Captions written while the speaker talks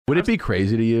Would it be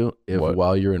crazy to you if What?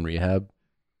 while you're in rehab,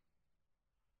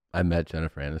 I met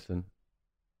Jennifer Aniston?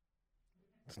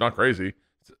 It's not crazy.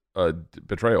 It's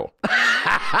betrayal.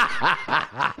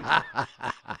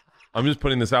 I'm just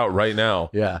putting this out right now.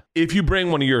 Yeah. If you bring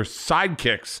one of your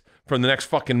sidekicks from the next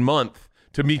fucking month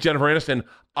to meet Jennifer Aniston,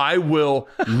 I will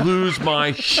lose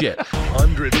my shit.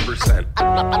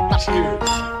 100%.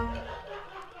 Cheers.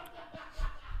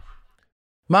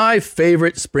 My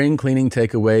favorite spring cleaning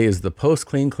takeaway is the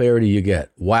post-clean clarity you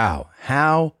get. Wow,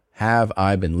 how have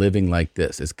I been living like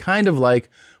this? It's kind of like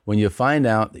when you find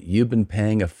out that you've been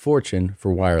paying a fortune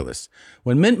for wireless.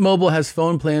 When Mint Mobile has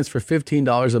phone plans for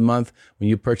 $15 a month when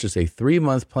you purchase a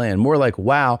 3-month plan, more like,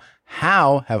 wow,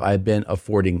 how have I been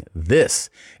affording this?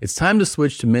 It's time to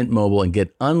switch to Mint Mobile and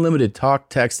get unlimited talk,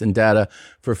 text, and data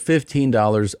for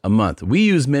 $15 a month. We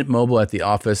use Mint Mobile at the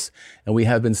office, and we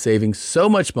have been saving so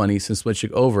much money since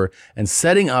switching over, and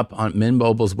setting up on Mint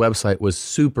Mobile's website was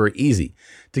super easy.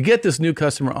 To get this new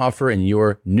customer offer and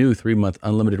your new 3-month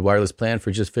unlimited wireless plan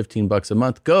for just $15 a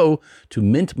month, go to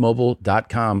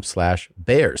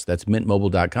mintmobile.com/bears. That's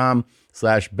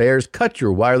mintmobile.com/bears. Cut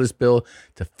your wireless bill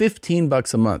to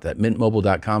 $15 a month at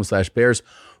mintmobile.com/bears.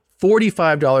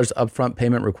 $45 upfront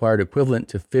payment required, equivalent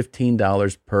to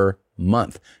 $15 per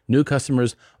month. New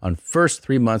customers on first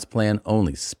 3 months plan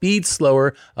only. Speed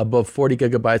slower above 40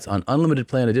 gigabytes on unlimited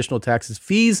plan. Additional taxes,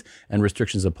 fees, and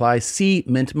restrictions apply. See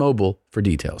Mint Mobile for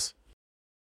details.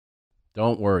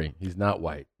 Don't worry, he's not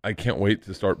white. I can't wait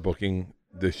to start booking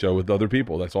this show with other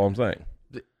people. That's all I'm saying.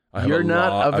 You're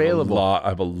not available. I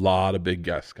have a lot of big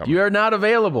guests coming. You're not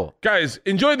available. Guys,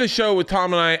 enjoy the show with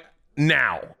Tom and I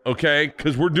now, okay?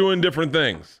 Because we're doing different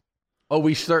things. Oh,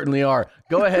 we certainly are.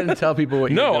 Go ahead and tell people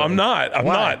what you're doing. No, I'm not. I'm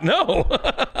not. No.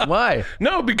 Why?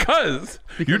 No, because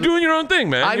you're doing your own thing,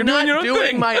 man. I'm You're not doing your own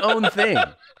thing. my own thing.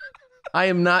 I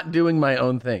am not doing my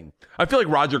own thing. I feel like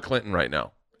Roger Clinton right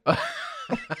now.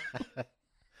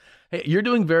 Hey, you're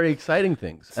doing very exciting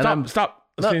things. Stop.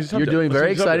 No, you're doing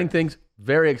very exciting things.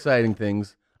 Very exciting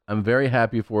things. I'm very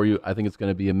happy for you. I think it's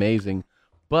going to be amazing.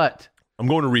 But I'm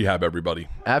going to rehab, everybody.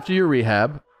 after your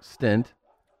rehab stint,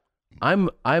 I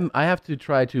have to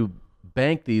try to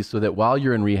bank these so that while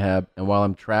you're in rehab and while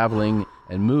I'm traveling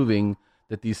and moving,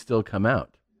 that these still come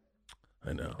out.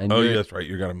 I know. And Yeah, that's right.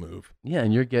 You got to move. Yeah,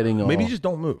 and you're getting all, Maybe just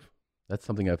don't move. That's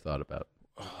something I've thought about.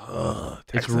 It's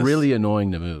Texas? really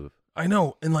annoying to move. I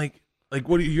know. And like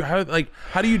what do you how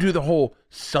do you do the whole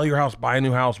sell your house, buy a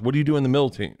new house? What do you do in the middle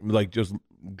team? Like just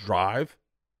drive?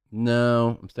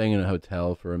 No, I'm staying in a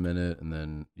hotel for a minute, and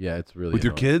then it's really With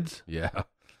your annoying. kids? Yeah,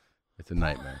 it's a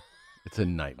nightmare. It's a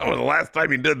nightmare. Oh, the last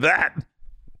time you did that.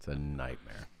 It's a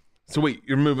nightmare. So wait,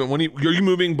 you're moving. Are you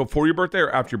moving before your birthday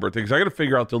or after your birthday? Because I got to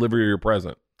figure out delivery of your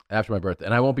present. After my birthday,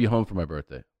 and I won't be home for my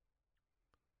birthday.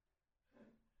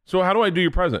 So how do I do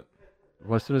your present?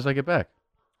 Well, as soon as I get back.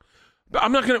 I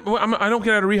don't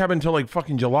get out of rehab until like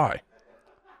fucking July.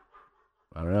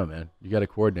 I don't know, man. You got to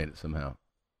coordinate it somehow.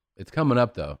 It's coming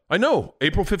up though. I know.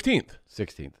 April 15th.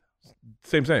 16th.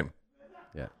 Same.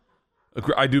 Yeah.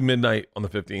 I do midnight on the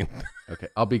 15th. Okay,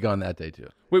 I'll be gone that day too.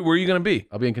 Wait, where are you going to be?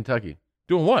 I'll be in Kentucky.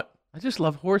 Doing what? I just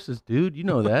love horses, dude. You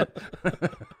know that.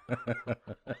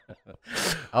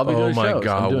 I'll be doing Oh my shows. I'm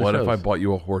God! doing What if I shows. bought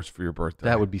you a horse for your birthday?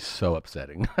 That would be so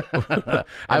upsetting.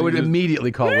 I would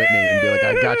immediately call Whitney and be like,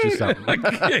 I got you something.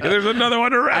 Okay, there's another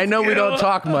one to rescue. I know we don't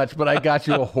talk much, but I got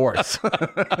you a horse.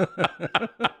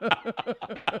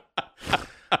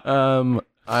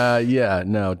 Yeah,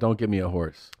 no, don't give me a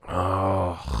horse.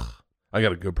 Oh, I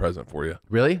got a good present for you.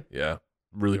 Really? Yeah,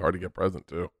 really hard to get present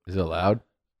too. Is it allowed?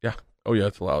 Yeah. Oh yeah,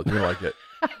 it's allowed. You're gonna like it.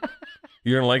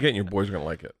 You're gonna like it, and your boys are gonna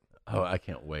like it. Oh, I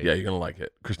can't wait. Yeah, you're gonna like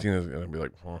it. Christina's gonna be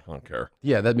like, I don't care.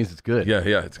 Yeah, that means it's good. Yeah,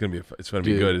 it's gonna be. It's gonna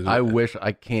Dude, be good. Isn't I it? wish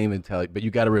I can't even tell you, but you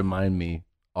got to remind me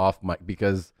off mic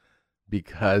because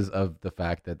of the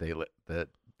fact that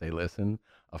they listen.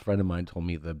 A friend of mine told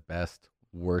me the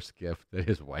worst gift that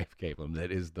his wife gave him.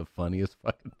 That is the funniest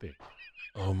fucking thing.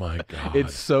 Oh my God!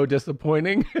 It's so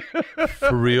disappointing.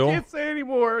 For real? I can't say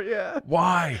anymore. Yeah.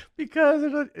 Why? Because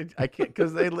I can't.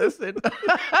 Because they listen.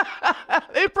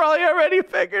 They probably already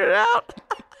figured it out.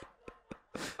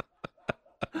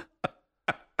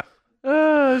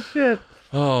 Oh shit!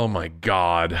 Oh my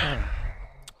God!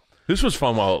 This was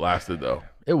fun while it lasted, though.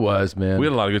 It was, man. We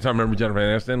had a lot of good time. Remember Jennifer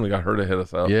Aniston? We got her to hit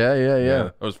us up. Yeah.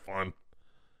 That was fun.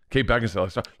 Kate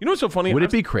Beckinsale. You know what's so funny? Would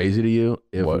it be crazy to you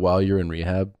if What? while you're in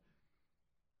rehab,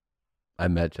 I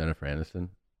met Jennifer Aniston?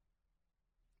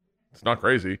 It's not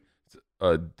crazy.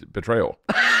 It's betrayal.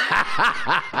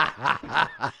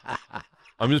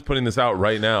 I'm just putting this out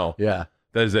right now. Yeah.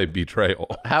 That is a betrayal.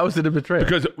 How is it a betrayal?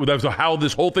 Because that's how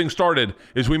this whole thing started.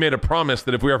 Is we made a promise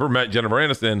that if we ever met Jennifer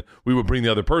Aniston, we would bring the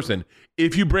other person.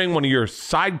 If you bring one of your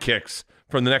sidekicks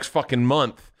from the next fucking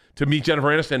month to meet Jennifer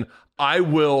Aniston, I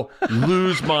will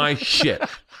lose my shit.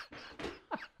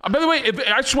 By the way,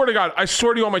 I swear to God, I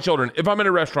swear to you, all my children, if I'm in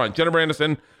a restaurant, Jennifer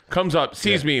Aniston comes up,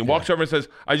 sees me, walks over and says,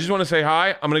 "I just want to say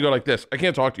hi." I'm going to go like this. I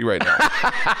can't talk to you right now.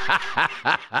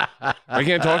 I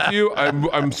can't talk to you.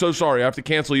 I'm so sorry. I have to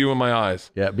cancel you in my eyes.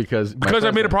 Yeah, because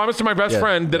I made a promise to my best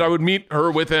friend that I would meet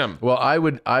her with him. Well, I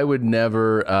would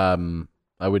never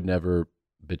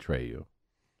betray you.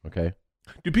 Okay.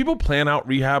 Do people plan out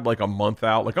rehab like a month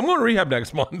out? Like, I'm going to rehab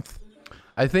next month.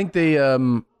 I think they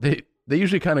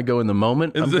usually kind of go in the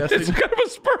moment. It's kind of a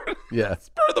spur of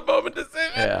the moment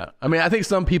decision. Yeah. I mean, I think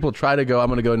some people try to go, I'm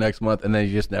going to go next month, and then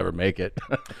you just never make it.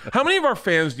 How many of our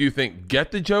fans do you think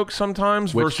get the jokes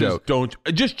sometimes Which versus joke? don't?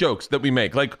 Just jokes that we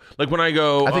make. Like when I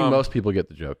go. I think most people get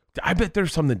the joke. I bet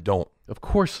there's some that don't. Of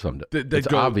course some do. It's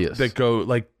go, obvious. That go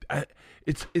like,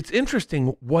 it's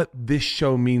interesting what this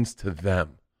show means to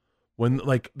them. When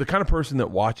like the kind of person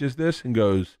that watches this and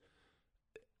goes,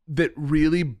 that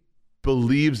really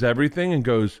believes everything and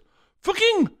goes,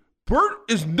 fucking Bert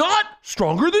is not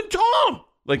stronger than Tom.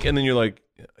 Like, and then you're like,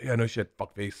 yeah, no shit,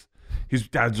 fuckface. His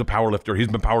dad's a powerlifter. He's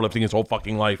been powerlifting his whole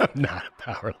fucking life. I'm not a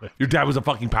powerlifter. Your dad was a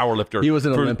fucking powerlifter. He was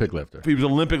an Olympic lifter. He was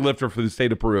an Olympic lifter for the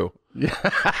state of Peru. Yeah.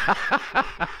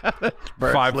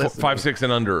 5'6"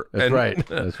 and under. That's right.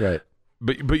 That's right.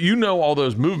 But you know all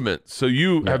those movements, so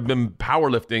you have been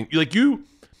powerlifting. Like you.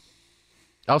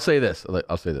 I'll say this.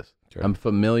 Sure. I'm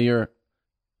familiar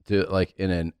to like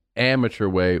in an amateur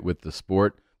way with the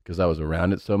sport because I was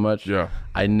around it so much. Yeah.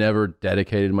 I never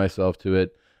dedicated myself to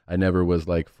it. I never was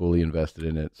like fully invested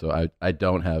in it. So I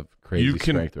don't have crazy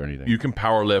strength or anything. You can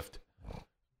powerlift.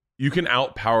 You can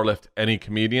out powerlift any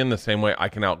comedian the same way I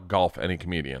can out golf any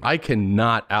comedian. I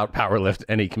cannot out powerlift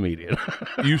any comedian.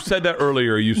 You said that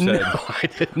earlier. You said, no, I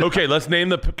did not. Okay, let's name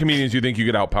the comedians you think you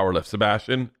could out powerlift.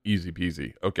 Sebastian, easy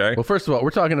peasy. Okay. Well, first of all,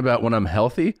 we're talking about when I'm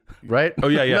healthy, right? Oh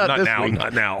yeah,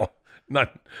 not now.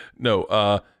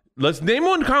 Let's name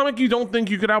one comic you don't think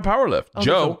you could out powerlift. Oh,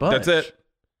 Joe, that's it.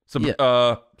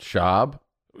 Shab.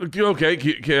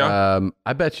 Okay, yeah.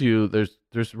 I bet you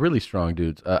there's really strong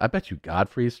dudes. I bet you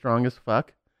Godfrey's strong as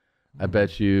fuck. I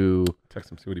bet you text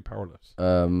him, see what he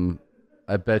powerlifts.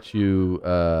 I bet you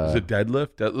is it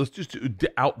deadlift? Let's just do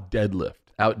out deadlift.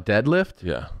 Out deadlift?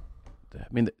 Yeah. I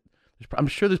mean, I'm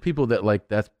sure there's people that like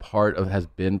has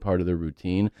been part of their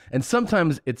routine, and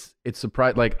sometimes it's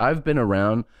surprising. Like I've been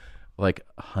around like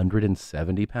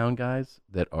 170-pound guys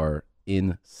that are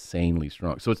insanely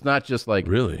strong. So it's not just like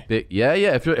really yeah.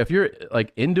 If you're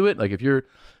like into it, like if you're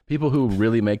people who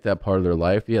really make that part of their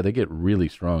life, yeah, they get really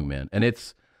strong, man. And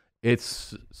it's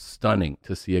stunning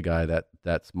to see a guy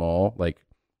that small, like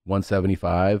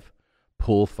 175,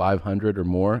 pull 500 or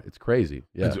more. It's crazy.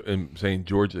 Yeah. I'm saying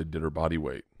Georgia did her body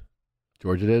weight.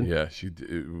 Georgia did? Yeah, she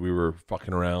did. We were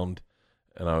fucking around,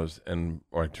 and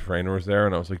our trainer was there,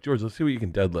 and I was like, George, let's see what you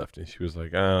can deadlift. And she was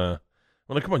like, I'm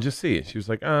like, come on, just see it. She was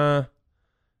like,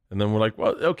 And then we're like,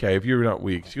 well, okay, if you're not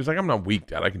weak. She was like, I'm not weak,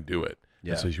 Dad. I can do it.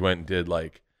 Yeah. And so she went and did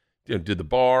like, did the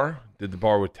bar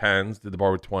with 10s, did the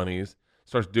bar with 20s,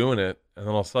 starts doing it. And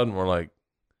then all of a sudden we're like,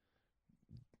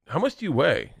 how much do you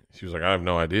weigh? She was like, I have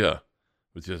no idea.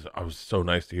 Which is, I was so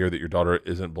nice to hear that your daughter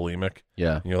isn't bulimic.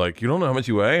 Yeah. And you're like, you don't know how much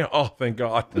you weigh? Oh, thank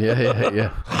God.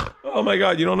 Yeah. Oh my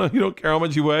God, you don't care how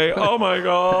much you weigh? Oh my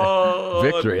God.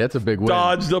 Victory. That's a big win.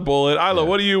 Dodge the bullet. Isla,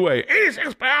 what do you weigh?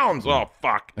 86 pounds. Oh,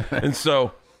 fuck. And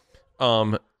so,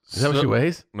 is that what she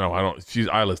weighs? No, I don't.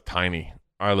 Isla's tiny.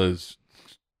 Isla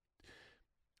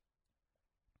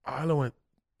went,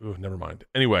 oh, never mind.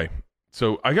 Anyway,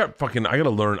 so I got to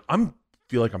learn.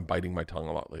 Feel like I'm biting my tongue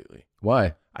a lot lately.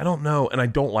 Why? I don't know, and I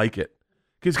don't like it.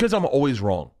 Because I'm always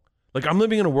wrong. Like, I'm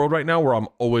living in a world right now where I'm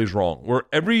always wrong. Where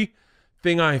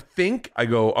everything I think, I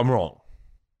go, I'm wrong.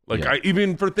 Like, yeah.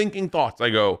 Even for thinking thoughts, I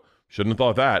go, shouldn't have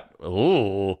thought that.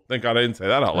 Oh, thank God I didn't say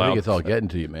that out loud. I think it's all getting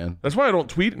to you, man. That's why I don't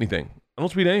tweet anything. I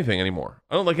don't tweet anything anymore.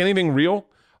 I don't like anything real.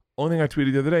 Only thing I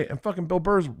tweeted the other day, and fucking Bill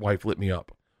Burr's wife lit me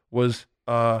up, was,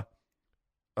 I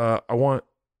want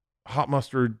hot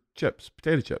mustard chips,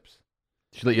 potato chips.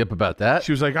 She lit you up about that?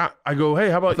 She was like, I go, hey,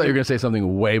 how about I thought you were going to say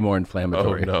something way more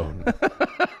inflammatory. Oh, no.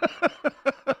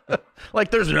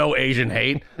 Like, there's no Asian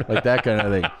hate. Like that kind of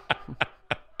thing.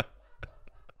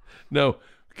 No.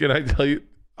 Can I tell you,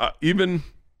 even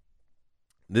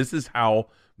this is how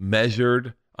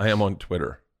measured I am on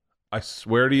Twitter. I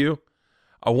swear to you,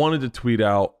 I wanted to tweet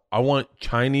out, I want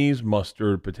Chinese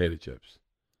mustard potato chips.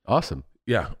 Awesome.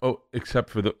 Yeah. Oh, except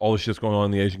for all the shit's going on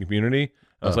in the Asian community.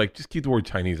 I was like, just keep the word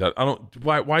Chinese out. I don't.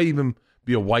 Why even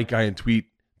be a white guy and tweet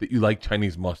that you like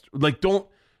Chinese mustard? Like, don't.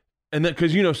 And then,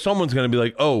 because someone's gonna be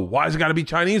like, "Oh, why has it got to be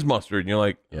Chinese mustard?" And you're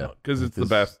like, because it's the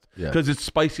best. Because it's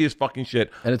spicy as fucking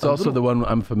shit. And it's also the one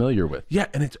I'm familiar with. Yeah,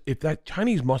 and if that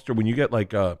Chinese mustard, when you get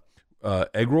like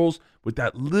egg rolls with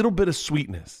that little bit of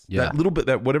sweetness, that little bit,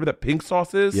 that whatever that pink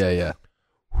sauce is, that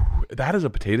as a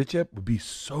potato chip would be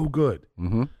so good.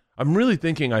 Mm-hmm. I'm really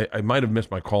thinking I might have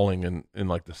missed my calling in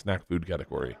like the snack food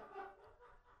category.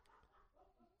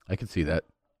 I could see that.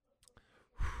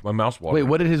 My mouth's watering. Wait,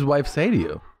 what did his wife say to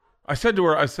you? I said to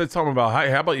her, I said something about,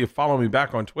 "Hi, how about you follow me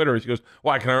back on Twitter?" And she goes,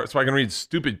 "Why? So I can read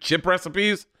stupid chip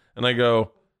recipes?" And I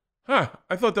go, "Huh,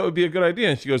 I thought that would be a good idea."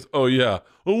 And she goes, "Oh yeah,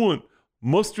 I want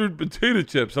mustard potato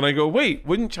chips." And I go, "Wait,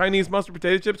 wouldn't Chinese mustard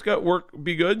potato chips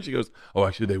be good?" And she goes, "Oh,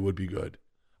 actually, they would be good."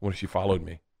 What if she followed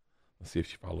me? Let's see if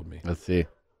she followed me. Let's see.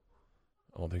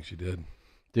 I don't think she did.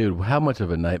 Dude, how much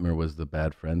of a nightmare was the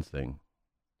bad friends thing?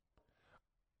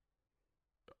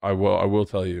 I will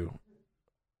tell you.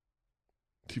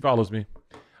 She follows me.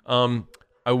 I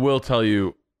will tell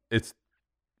you,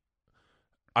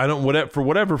 for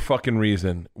whatever fucking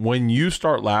reason, when you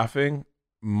start laughing,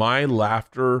 my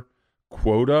laughter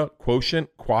quotient,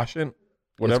 whatever.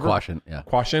 It's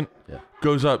quotient, yeah.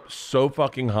 Goes up so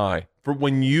fucking high for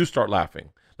when you start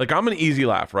laughing. Like, I'm an easy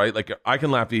laugh, right? Like, I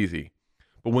can laugh easy.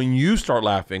 But when you start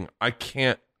laughing, I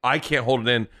can't hold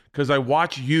it in, because I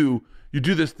watch you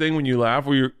do this thing when you laugh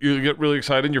where you get really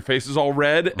excited and your face is all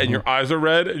red and your eyes are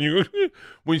red, and you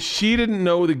when she didn't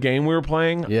know the game we were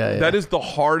playing, that is the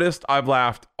hardest I've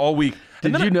laughed all week.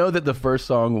 Did you know that the first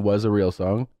song was a real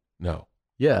song? No.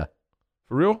 Yeah.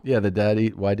 For real? Yeah, the Daddy,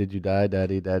 Why Did You Die?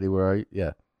 Daddy, Daddy, Where Are You?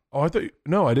 Yeah. Oh, I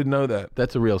didn't know that.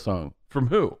 That's a real song. From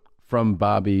who? From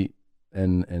Bobby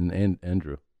and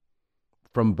Andrew.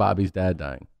 From Bobby's dad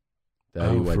dying.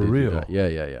 Daddy, Why Did You Die?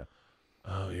 Yeah.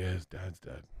 Oh, yeah, his dad's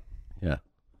dead. Yeah.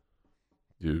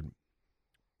 Dude,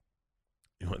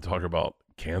 you want to talk about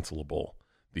cancelable?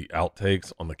 The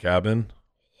outtakes on The Cabin?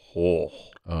 Oh,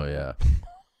 yeah.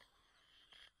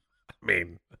 I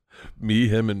mean, me,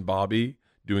 him, and Bobby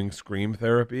doing scream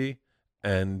therapy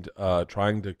and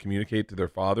trying to communicate to their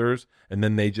fathers, and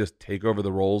then they just take over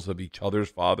the roles of each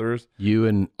other's fathers.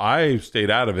 I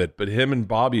stayed out of it, but him and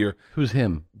Bobby are... Who's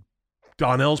him?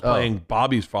 Donnell's playing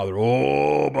Bobby's father.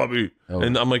 Oh, Bobby. Oh.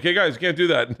 And I'm like, "Hey, guys, you can't do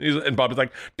that." And Bobby's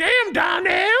like, "Damn,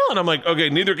 Donnell." And I'm like,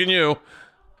 "Okay, neither can you."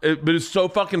 But it's so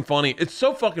fucking funny. It's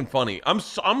so fucking funny. I'm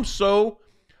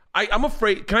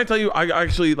afraid. Can I tell you, I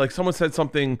actually, like, someone said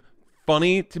something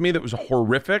funny to me that was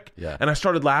horrific. Yeah. And I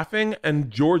started laughing,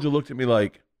 and Georgia looked at me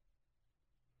like,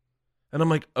 and I'm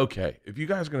like, okay, if you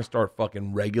guys are going to start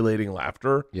fucking regulating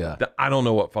laughter, then I don't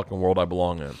know what fucking world I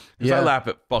belong in. Because I laugh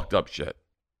at fucked up shit.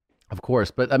 Of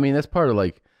course, but I mean, that's part of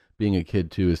like being a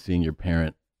kid too, is seeing your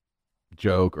parent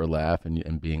joke or laugh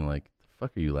and being like, "The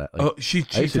fuck are you laughing?" Like, she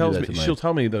tells me, she'll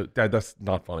tell me that, "Dad, that's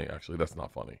not funny. Actually, that's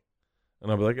not funny," and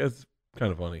I'll be like, "It's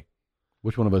kind of funny."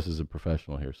 Which one of us is a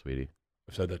professional here, sweetie?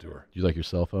 I've said that to her. Do you like your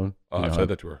cell phone? I've said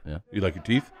that to her. Yeah. You like your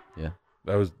teeth? Yeah.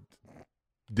 That was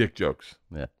dick jokes.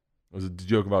 Yeah. It was a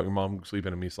joke about your mom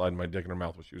sleeping and me sliding my dick in her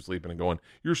mouth while she was sleeping and going,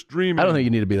 "You're streaming." I don't think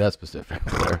you need to be that specific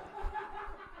there.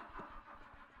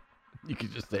 You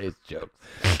could just say it's jokes.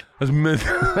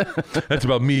 That's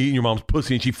about me eating your mom's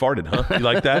pussy and she farted, huh? You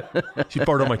like that? She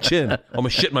farted on my chin. I'm gonna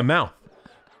shit in my mouth.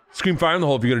 Scream fire in the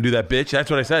hole if you're gonna do that, bitch.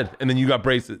 That's what I said. And then you got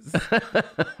braces.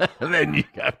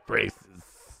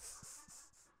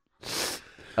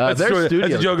 That's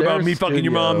a joke about me fucking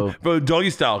your mom doggy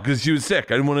style because she was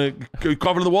sick. I didn't want to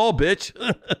cover to the wall, bitch.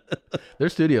 Their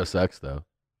studio sucks, though.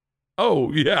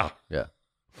 Oh, yeah. Yeah.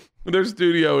 Their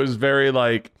studio is very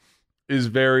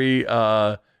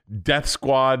Death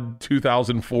Squad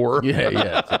 2004.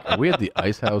 Yeah. It's like, are we at the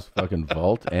Ice House fucking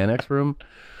vault annex room?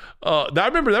 I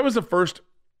remember that was the first.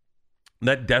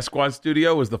 That Death Squad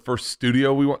studio was the first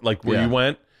studio we went, like where you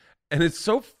went, and it's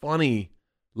so funny.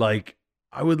 Like,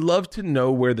 I would love to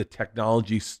know where the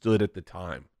technology stood at the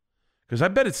time, because I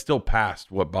bet it's still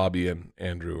past what Bobby and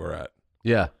Andrew are at.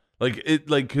 Yeah,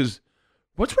 because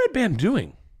what's Red Band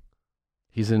doing?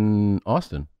 He's in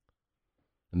Austin.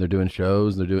 And they're doing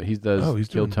shows. He does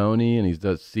Kill Tony, and he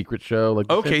does Secret Show. Like,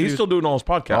 okay, he's still doing all his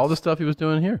podcasts. All the stuff he was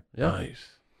doing here. Yeah.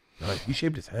 Nice. He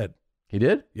shaved his head. He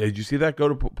did? Yeah, did you see that? Go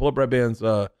to pull up Red Band's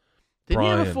Did he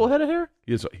have a full head of hair?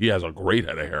 He has a great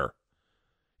head of hair.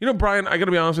 You know, Brian, I got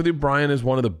to be honest with you, Brian is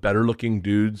one of the better looking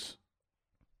dudes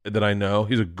that I know.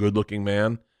 He's a good looking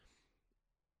man.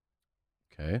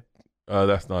 Okay.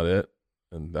 That's not it.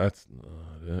 And that's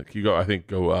go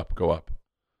up.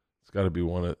 It's got to be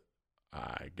one of,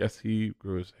 I guess he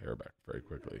grew his hair back very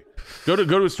quickly. Go to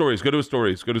his stories.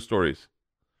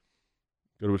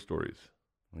 Go to his stories.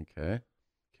 Okay.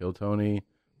 Kill Tony.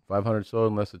 500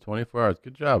 sold in less than 24 hours.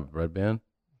 Good job, Red Band.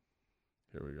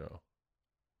 Here we go.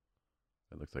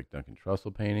 That looks like Duncan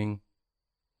Trussell painting.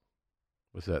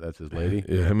 What's that? That's his lady?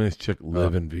 Yeah, him and his chick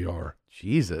live in VR.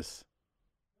 Jesus.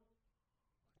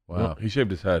 Wow. No, he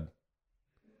shaved his head.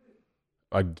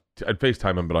 I'd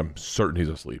FaceTime him, but I'm certain he's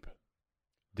asleep.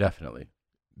 Definitely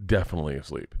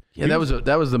asleep. Yeah, that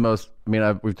was the most. I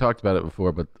mean, we've talked about it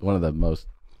before, but one of the most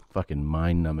fucking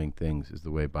mind-numbing things is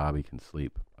the way Bobby can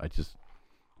sleep. It's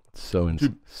so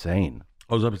insane.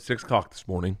 I was up at 6 o'clock this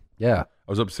morning. Yeah.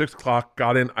 I was up at 6 o'clock,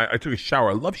 got in. I took a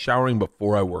shower. I love showering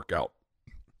before I work out.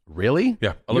 Really?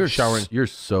 Yeah, I love showering. You're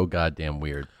so goddamn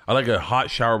weird. I like a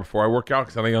hot shower before I work out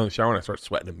because then I get in the shower and I start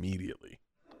sweating immediately.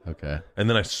 Okay. And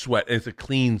then I sweat. It's a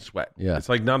clean sweat. Yeah. It's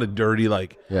like not a dirty,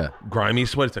 grimy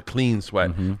sweat. It's a clean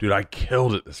sweat. Mm-hmm. Dude, I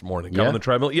killed it this morning. Got on the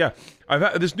treadmill. Yeah. I've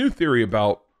had this new theory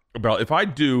about if I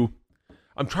do,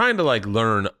 I'm trying to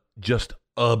learn just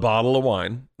a bottle of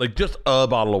wine. Like just a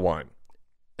bottle of wine.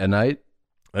 At night?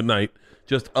 At night.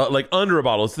 Just under a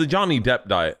bottle. It's the Johnny Depp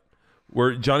diet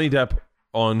where Johnny Depp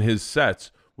on his sets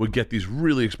would get these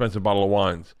really expensive bottle of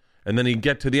wines. And then he'd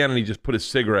get to the end and he'd just put his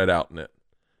cigarette out in it.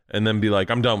 And then be like,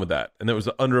 I'm done with that. And it was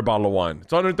under a bottle of wine.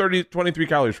 It's 23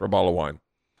 calories for a bottle of wine.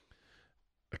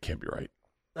 That can't be right.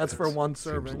 That's for one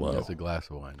serving. That's a glass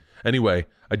of wine. Anyway,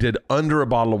 I did under a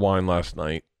bottle of wine last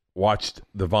night. Watched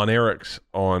the Von Erichs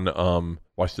on,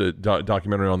 watched the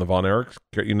documentary on the Von Erichs.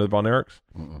 You know the Von Erichs?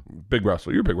 Mm-mm. Big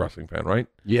wrestler. You're a big wrestling fan, right?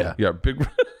 Yeah. Yeah, big.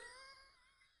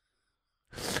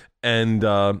 And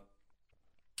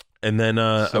then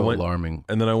I went alarming.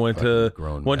 And then I went to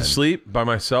to sleep by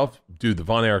myself. Dude, the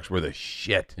Von Erichs were the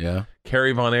shit. Yeah.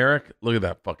 Kerry Von Erich, look at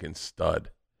that fucking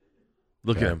stud.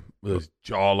 Look at him with his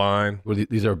jawline.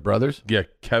 These are brothers? Yeah,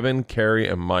 Kevin, Kerry,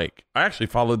 and Mike. I actually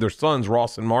followed their sons,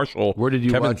 Ross and Marshall. Where did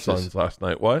you Kevin's watch sons this? last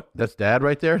night? What? That's Dad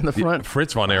right there in the front?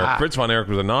 Fritz Von Erich. Fritz Von Erich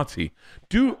was a Nazi.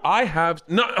 Dude,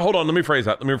 hold on, let me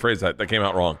rephrase that. That came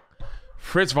out wrong.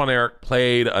 Fritz Von Erich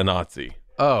played a Nazi.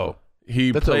 Oh.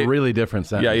 That's a really different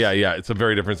sentence. Yeah. It's a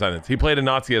very different sentence. He played a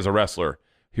Nazi as a wrestler.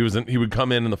 He would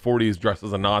come in the 40s dressed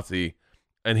as a Nazi,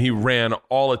 and he ran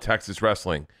all of Texas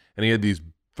wrestling. And he had these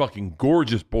fucking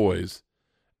gorgeous boys,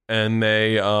 and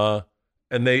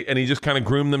he just kind of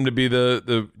groomed them to be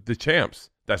the champs.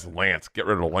 That's Lance. Get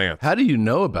rid of Lance. How do you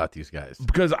know about these guys?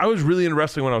 Because I was really into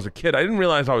wrestling when I was a kid. I didn't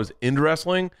realize I was into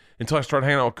wrestling until I started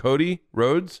hanging out with Cody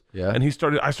Rhodes. Yeah. And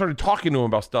I started talking to him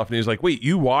about stuff, and he was like, "Wait,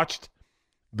 you watched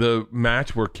the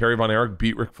match where Kerry Von Erich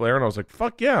beat Ric Flair?" And I was like,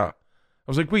 "Fuck yeah." I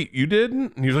was like, "Wait, you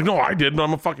didn't?" And he was like, "No, I didn't.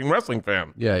 I'm a fucking wrestling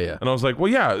fan." Yeah, yeah. And I was like,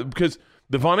 "Well, yeah, because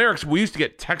the Von Erichs, we used to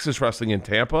get Texas wrestling in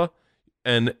Tampa,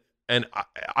 and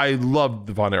I loved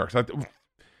the Von Erichs.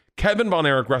 Kevin Von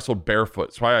Erich wrestled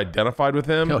barefoot, so I identified with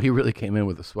him. No, he really came in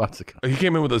with a swastika. He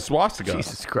came in with a swastika.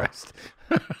 Jesus Christ.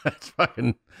 That's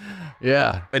fucking,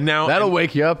 yeah. And now that'll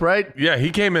wake you up, right? Yeah, he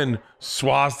came in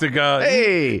swastika.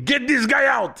 Hey, get this guy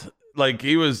out! Like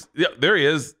he was. Yeah, there he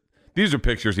is. These are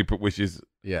pictures he put, which is.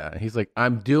 Yeah, he's like,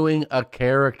 I'm doing a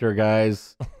character,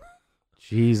 guys.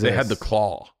 Jesus. They had the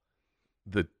claw.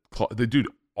 The dude.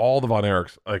 All the Von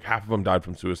Erichs, like half of them died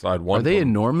from suicide. Are they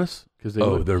enormous? Because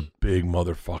they're big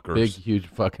motherfuckers. Big, huge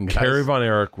fucking guys. Kerry Von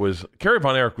Erich was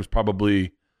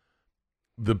probably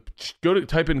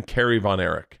type in Kerry Von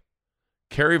Erich.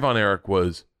 Kerry Von Erich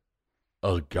was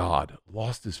a god.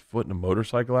 Lost his foot in a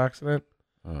motorcycle accident.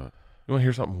 You want to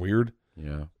hear something weird?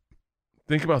 Yeah.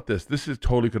 Think about this. This is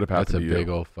totally could have happened to you. That's a big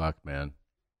old fuck, man.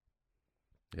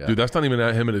 Yeah. Dude, that's not even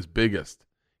him at his biggest.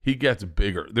 He gets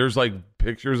bigger. There's like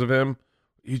pictures of him.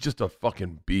 He's just a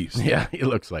fucking beast. Yeah, he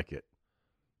looks like it.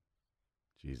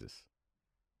 Jesus.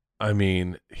 I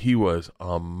mean, he was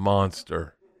a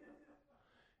monster.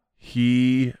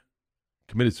 He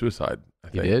committed suicide, I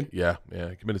think. He did? Yeah,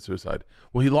 he committed suicide.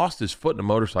 Well, he lost his foot in a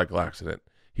motorcycle accident.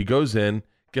 He goes in,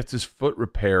 gets his foot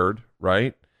repaired,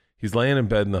 right? He's laying in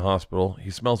bed in the hospital. He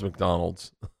smells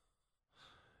McDonald's.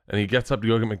 And he gets up to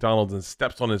go get McDonald's and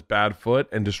steps on his bad foot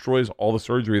and destroys all the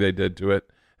surgery they did to it.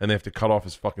 And they have to cut off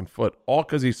his fucking foot, all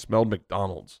because he smelled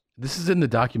McDonald's. This is in the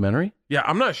documentary? Yeah,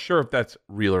 I'm not sure if that's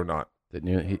real or not. That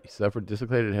he suffered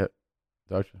dislocated hip.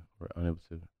 Doctor, we're unable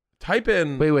to. Type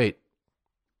in. Wait.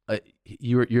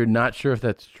 You're not sure if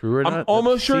that's true or not? I'm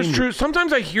almost sure it's true.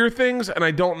 Sometimes I hear things and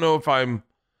I don't know if I'm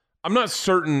not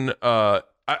certain.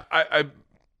 I'm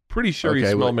pretty sure he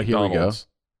smelled McDonald's.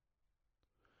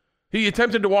 He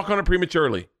attempted to walk on it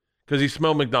prematurely because he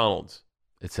smelled McDonald's.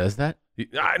 It says that?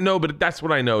 No, but that's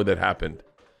what I know that happened.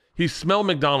 He smelled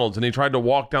McDonald's and he tried to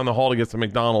walk down the hall to get some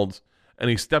McDonald's and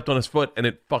he stepped on his foot and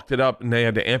it fucked it up and they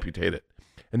had to amputate it.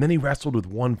 And then he wrestled with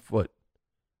one foot.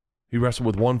 He wrestled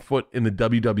with one foot in the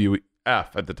WWF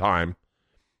at the time.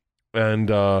 And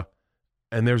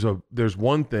there's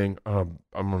one thing, I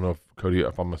don't know if Cody,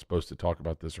 if I'm supposed to talk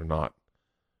about this or not.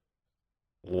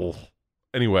 Ugh.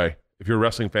 Anyway, if you're a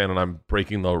wrestling fan and I'm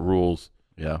breaking the rules,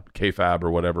 kayfabe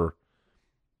or whatever,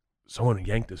 someone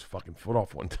yanked his fucking foot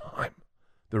off one time.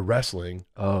 They're wrestling.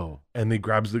 Oh. And they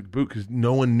grabs the boot because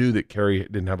no one knew that Kerry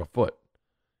didn't have a foot.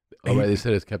 Oh, right. They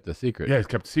said it's kept a secret. Yeah, it's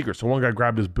kept a secret. So one guy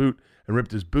grabbed his boot and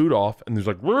ripped his boot off, and there's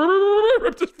like,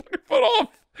 ripped his fucking foot off.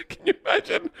 Can you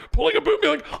imagine pulling a boot and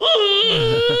being like,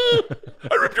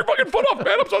 I ripped your fucking foot off,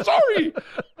 man. I'm so sorry.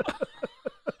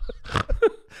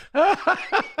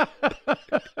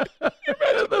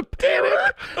 Imagine the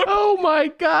panic. Oh my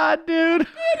God, dude.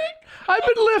 I've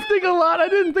been lifting a lot. I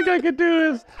didn't think I could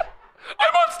do this.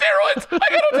 I'm on steroids. I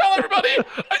gotta tell everybody.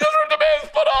 I just ripped a man's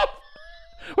foot off.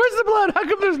 Where's the blood? How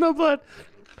come there's no blood?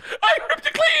 I ripped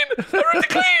it clean. I ripped it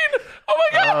clean. Oh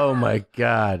my God. Oh my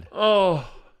God.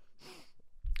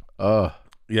 Oh.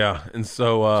 Yeah. And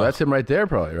so that's him right there,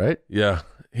 probably, right? Yeah.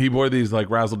 He wore these like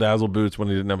razzle dazzle boots when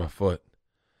he didn't have a foot.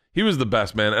 He was the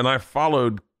best, man. And I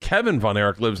followed Kevin Von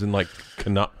Erich, lives in like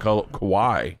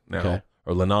Kauai now,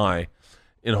 or Lanai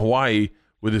in Hawaii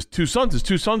with his two sons. His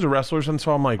two sons are wrestlers. And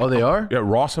so I'm like, oh, they are? Yeah,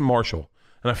 Ross and Marshall.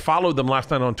 And I followed them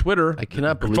last night on Twitter. I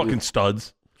cannot believe fucking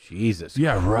studs. Jesus.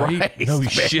 Yeah, right. Christ, No man.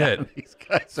 shit. These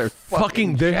guys are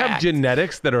fucking they have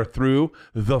genetics that are through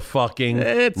the fucking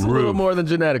It's roof. a little more than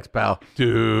genetics, pal.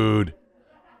 Dude.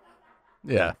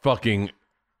 Yeah. Fucking,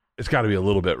 it's got to be a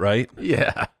little bit, right?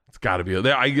 Yeah. It's got to be.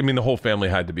 I mean, the whole family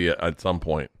had to be at some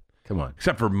point. Come on.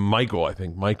 Except for Michael. I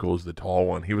think Michael is the tall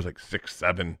one. He was like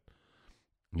 6'7".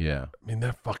 Yeah. I mean,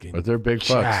 they're fucking But they're big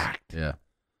jacked. fucks. Yeah.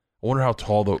 I wonder how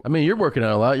tall I mean, you're working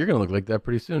out a lot. You're going to look like that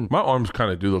pretty soon. My arms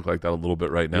kind of do look like that a little bit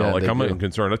right now. Yeah, like, they I'm do.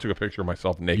 concerned. I took a picture of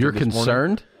myself naked. You're this morning.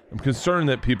 concerned? I'm concerned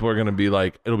that people are going to be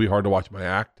like, it'll be hard to watch my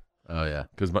act. Oh, yeah.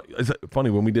 Because it's funny,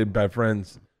 when we did Bad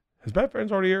Friends, has Bad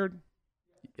Friends already aired?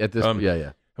 At this, yeah.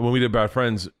 And when we did Bad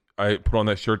Friends, I put on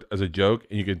that shirt as a joke,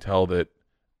 and you could tell that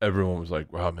everyone was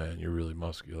like, wow, man, you're really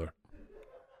muscular.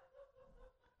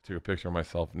 Took a picture of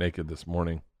myself naked this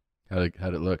morning. How'd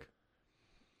it look?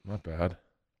 Not bad.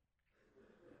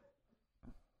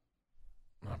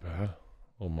 Not bad. A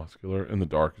little muscular. In the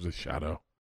dark is a shadow.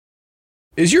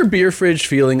 Is your beer fridge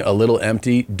feeling a little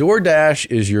empty? DoorDash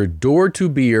is your door to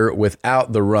beer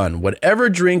without the run. Whatever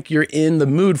drink you're in the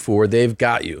mood for, they've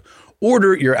got you.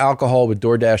 Order your alcohol with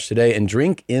DoorDash today and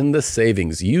drink in the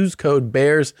savings. Use code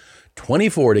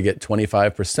BEARS24 to get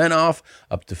 25% off,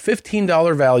 up to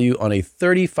 $15 value on a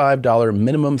 $35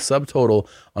 minimum subtotal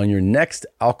on your next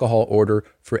alcohol order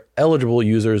for eligible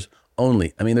users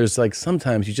only. I mean, there's like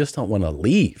sometimes you just don't want to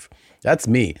leave. That's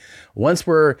me. Once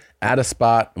we're at a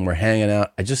spot and we're hanging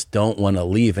out, I just don't want to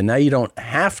leave. And now you don't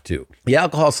have to. The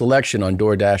alcohol selection on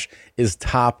DoorDash is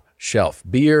top shelf.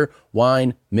 Beer,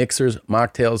 wine, mixers,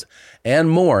 mocktails,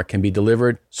 and more can be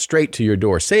delivered straight to your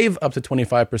door. Save up to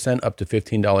 25%, up to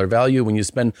 $15 value when you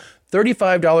spend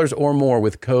 $35 or more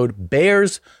with code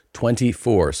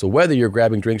BEARS24. So whether you're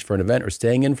grabbing drinks for an event or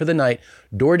staying in for the night,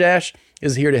 DoorDash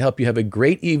is here to help you have a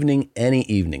great evening any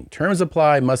evening. Terms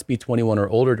apply. Must be 21 or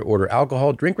older to order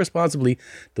alcohol. Drink responsibly.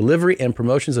 Delivery and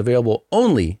promotions available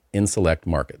only in select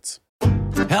markets.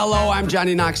 Hello, I'm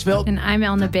Johnny Knoxville. And I'm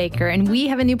Elna Baker, and we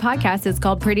have a new podcast. It's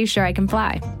called Pretty Sure I Can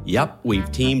Fly. Yep, we've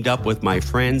teamed up with my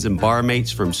friends and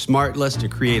barmates from Smartless to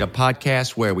create a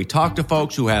podcast where we talk to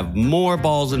folks who have more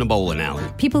balls in a bowling alley.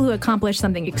 People who accomplish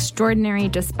something extraordinary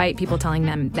despite people telling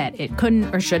them that it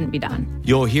couldn't or shouldn't be done.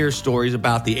 You'll hear stories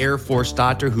about the Air Force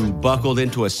doctor who buckled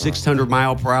into a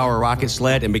 600-mile-per-hour rocket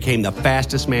sled and became the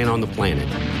fastest man on the planet.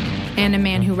 And a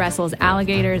man who wrestles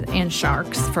alligators and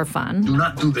sharks for fun. Do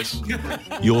not do this.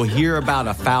 You'll hear about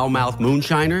a foul-mouthed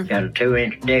moonshiner. Got a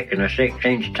 2-inch dick and a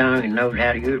 6-inch tongue and knows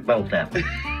how to use both of them.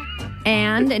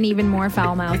 And an even more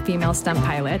foul-mouthed female stunt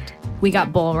pilot. We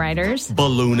got bull riders,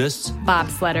 Balloonists,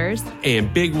 bobsledders,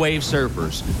 and big wave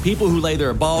surfers. People who lay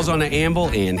their balls on an anvil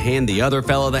and hand the other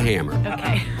fella the hammer.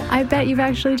 Okay. I bet you've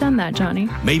actually done that, Johnny.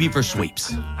 Maybe for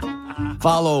sweeps.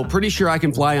 Follow Pretty Sure I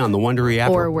Can Fly on the Wondery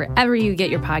app. Or wherever you get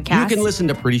your podcasts. You can listen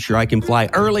to Pretty Sure I Can Fly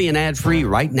early and ad-free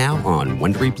right now on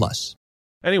Wondery Plus.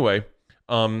 Anyway,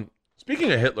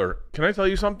 speaking of Hitler, can I tell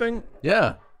you something?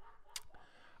 Yeah.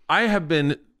 I have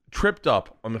been tripped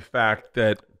up on the fact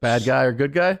that Bad guy or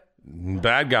good guy?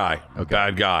 bad guy, Okay.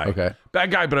 bad guy, Okay. bad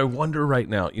guy. But I wonder right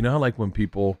now, you know how like when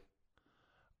people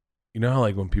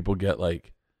get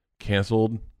like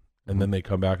canceled and then they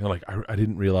come back and they're like, I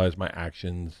didn't realize my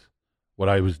actions, what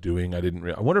I was doing. I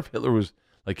wonder if Hitler was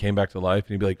like came back to life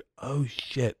and he'd be like, oh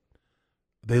shit,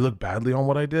 they look badly on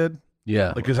what I did. Yeah.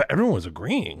 Like, because everyone was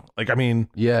agreeing. Like, I mean,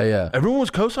 Yeah. everyone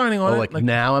was co-signing on it. Like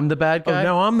now I'm the bad guy. Oh,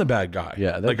 now I'm the bad guy.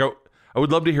 Yeah, like I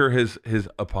would love to hear his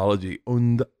apology.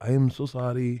 And I am so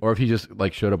sorry. Or if he just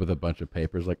like showed up with a bunch of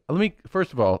papers. Like,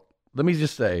 first of all, let me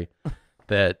just say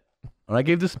that when I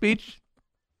gave the speech,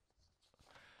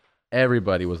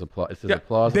 everybody was applauding. It says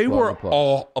applause. They were applause.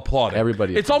 all applauding.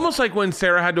 Everybody. It's almost like when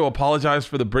Sarah had to apologize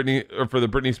for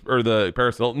the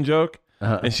Paris Hilton joke,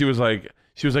 and she was like,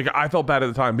 I felt bad at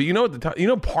the time, but you know at the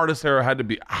time, part of Sarah had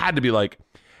to be like,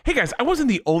 hey guys, I wasn't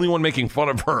the only one making fun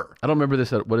of her. I don't remember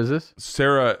this. What is this?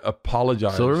 Sarah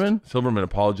apologized. Silverman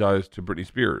apologized to Britney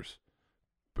Spears.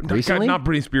 Recently? Not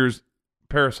Britney Spears,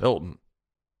 Paris Hilton.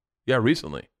 Yeah,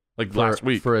 recently. Like last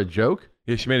week. For a joke?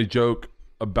 Yeah, she made a joke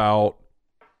about...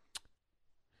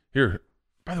 Here,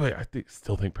 by the way, I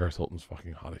still think Paris Hilton's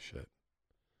fucking hot as shit.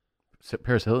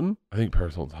 Paris Hilton? I think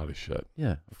Paris Hilton's hot as shit.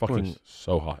 Yeah. Fucking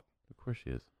so hot. Of course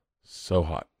she is. So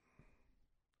hot.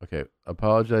 Okay,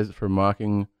 apologize for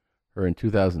mocking her in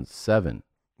 2007.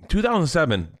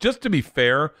 2007. Just to be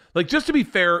fair,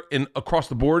 in across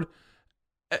the board,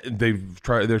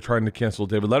 they're trying to cancel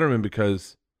David Letterman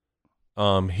because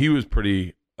he was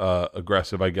pretty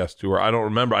aggressive, I guess, to her. I don't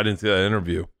remember. I didn't see that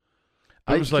interview.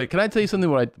 Can I tell you something?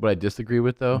 What I disagree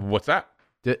with though? What's that?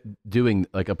 Doing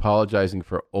like apologizing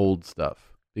for old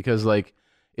stuff, because like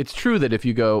it's true that if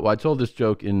you go, well, I told this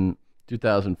joke in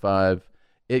 2005,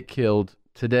 it killed.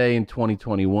 Today in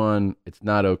 2021, it's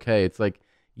not okay. It's like,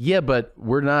 yeah, but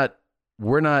we're not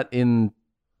in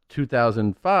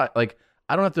 2005. Like,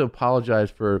 I don't have to apologize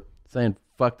for saying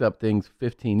fucked up things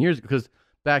 15 years ago, because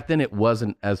back then it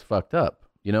wasn't as fucked up.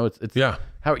 It's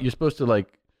how you're supposed to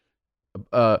like.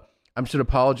 I should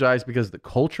apologize because the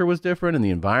culture was different and the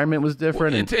environment was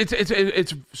different.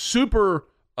 It's super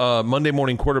Monday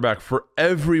morning quarterback for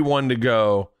everyone to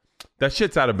go, that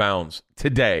shit's out of bounds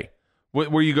today.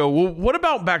 Where you go, well, what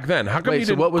about back then? How come you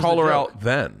didn't call her out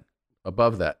then?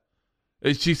 Above that,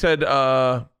 she said.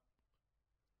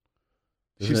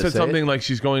 She said something like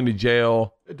she's going to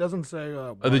jail. It doesn't say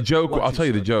the joke. I'll tell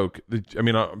you the joke.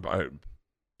 I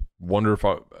wonder if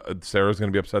Sarah's going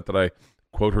to be upset that I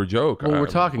quote her joke. Well, we're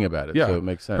talking about it, so it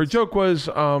makes sense. Her joke was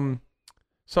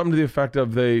something to the effect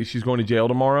of she's going to jail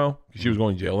tomorrow. She was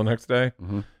going to jail the next day,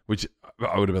 which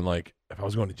I would have been like, if I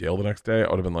was going to jail the next day, I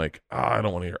would have been like, I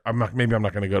don't want to hear. Maybe I'm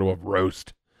not going to go to a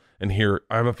roast and hear.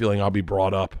 I have a feeling I'll be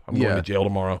brought up. I'm going to jail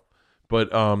tomorrow. But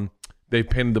they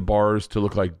painted the bars to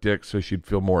look like dicks so she'd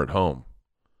feel more at home.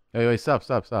 Hey, wait, stop.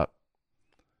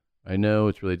 I know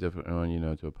it's really difficult,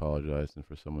 to apologize, and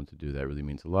for someone to do that really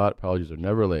means a lot. Apologies are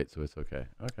never late, so it's okay.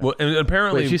 Okay. Well, and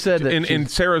apparently, she said that in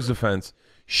Sarah's defense,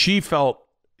 she felt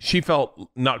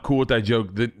not cool with that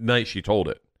joke the night she told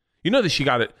it. You know that she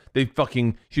got it.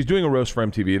 She's doing a roast for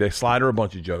MTV. They slide her a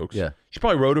bunch of jokes. Yeah. She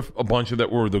probably wrote a bunch of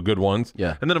that were the good ones.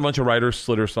 Yeah. And then a bunch of writers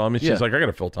slid her some, and she's like, I got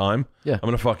to fill time. Yeah. I'm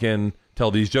going to fucking tell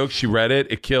these jokes. She read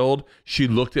it. It killed. She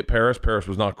looked at Paris. Paris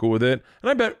was not cool with it. And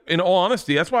I bet, in all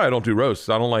honesty, that's why I don't do roasts.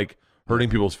 I don't like hurting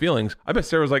people's feelings. I bet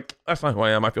Sarah was like, that's not who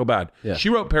I am. I feel bad. Yeah. She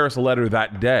wrote Paris a letter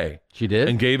that day. She did?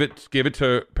 And gave it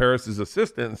to Paris's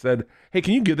assistant and said, hey,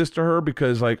 can you give this to her?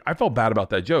 Because I felt bad about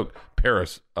that joke.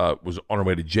 Paris was on her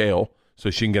way to jail, so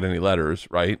she didn't get any letters,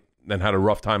 right? Then had a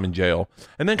rough time in jail.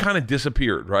 And then kind of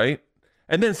disappeared, right?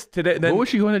 And then today... What was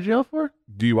she going to jail for?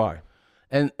 DUI.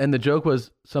 And the joke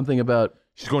was something about...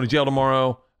 She's going to jail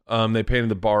tomorrow. They painted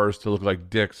the bars to look like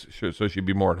dicks so she'd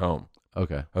be more at home.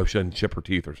 Okay. Oh, she didn't chip her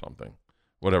teeth or something.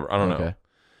 Whatever. I don't know.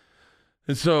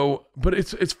 And so, but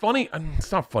it's funny.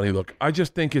 It's not funny. Look, I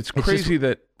just think it's crazy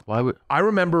that... Why would... I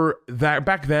remember that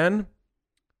back then,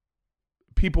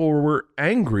 people were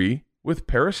angry with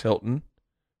Paris Hilton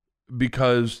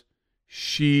because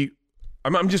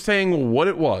I'm just saying what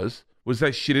it was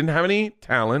that she didn't have any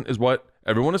talent, is what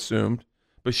everyone assumed,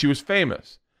 but she was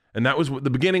famous. And that was the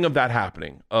beginning of that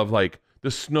happening, of like the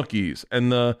Snookies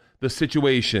and the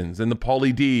Situations and the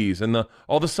Pauly D's and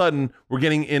all of a sudden we're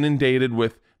getting inundated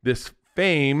with this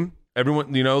fame.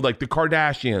 Everyone, like the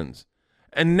Kardashians.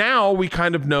 And now we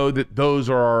kind of know that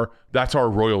that's our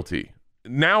royalty.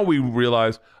 Now we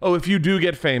realize, if you do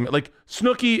get fame, like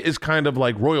Snooki is kind of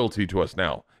like royalty to us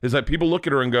now. Is that people look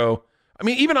at her and go, I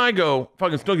mean, even I go,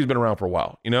 fucking Snooki's been around for a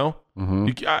while,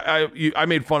 Mm-hmm. I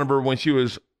made fun of her when she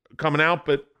was coming out,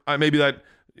 but maybe that,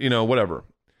 whatever.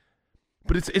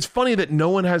 But it's funny that no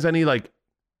one has any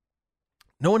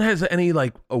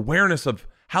awareness of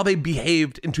how they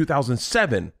behaved in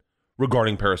 2007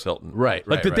 regarding Paris Hilton. Right.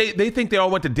 They think they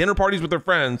all went to dinner parties with their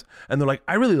friends and they're like,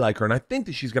 I really like her and I think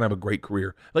that she's going to have a great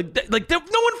career. No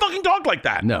one fucking talked like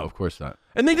that. No, of course not.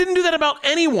 And they didn't do that about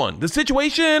anyone. The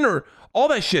Situation or all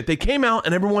that shit. They came out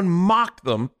and everyone mocked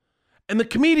them. And the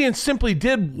comedian simply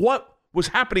did what was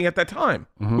happening at that time,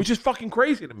 which is fucking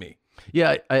crazy to me.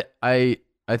 Yeah, I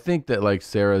think that like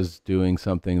Sarah's doing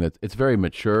something that's it's very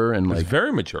mature and like It's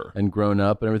very mature. and grown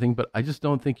up and everything, but I just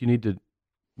don't think you need to,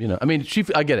 I mean,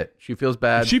 I get it. She feels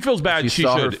bad. She feels bad. She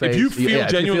saw her should. face. If you feel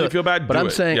genuinely feel bad, but do I'm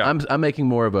it. saying Yeah. I'm making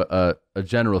more of a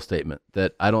general statement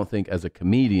that I don't think as a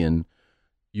comedian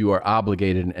you are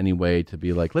obligated in any way to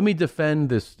be like, let me defend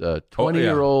this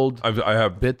 20-year-old I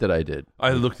have bit that I did.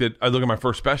 I look at my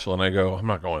first special and I go, I'm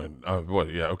not going.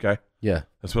 What? Yeah, okay. Yeah,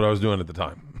 That's what I was doing at the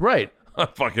time. right.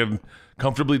 Fucking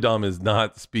Comfortably Dumb is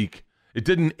not speak. It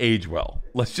didn't age well.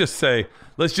 Let's just say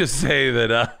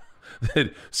that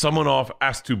that someone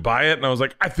asked to buy it, and I was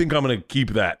like, I think I'm gonna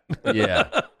keep that.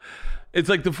 Yeah. It's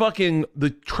like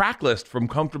the track list from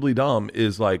Comfortably Dumb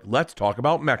is like, let's talk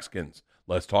about Mexicans.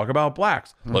 Let's talk about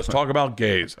blacks. Let's talk about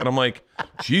gays. And I'm like,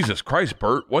 Jesus Christ,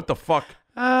 Bert, what the fuck?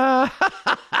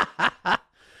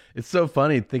 It's so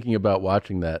funny thinking about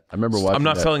watching that. I remember watching I'm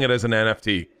not that. selling it as an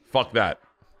NFT. Fuck that.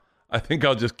 I think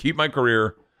I'll just keep my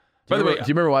career. By the way, do you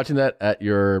remember watching that at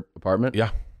your apartment? yeah.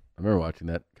 I remember watching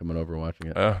that, coming over and watching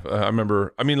it. I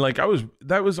remember. I mean, like that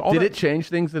was all. Did it change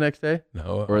things the next day?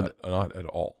 No, Or not at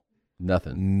all.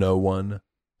 Nothing. No one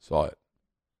saw it.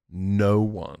 No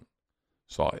one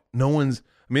saw it. No one's.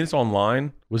 I mean, it's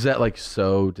online. Was that like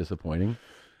so disappointing?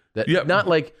 That Yeah. not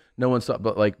like no one saw,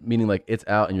 but like meaning like it's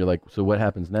out and you're like, so what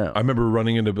happens now? I remember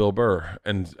running into Bill Burr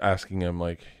and asking him,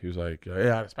 like, he was like, yeah,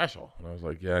 I had a special. And I was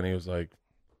like, yeah. And he was like,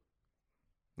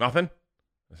 nothing?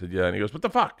 I said, yeah. And he goes, what the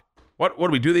fuck? What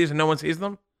do we do these and no one sees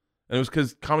them? And it was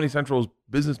because Comedy Central's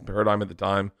business paradigm at the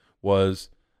time was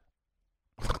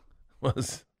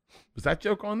that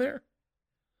joke on there?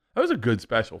 That was a good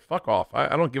special. Fuck off.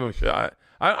 I don't give a shit.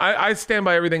 I stand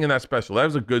by everything in that special. That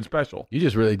was a good special. You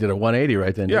just really did a 180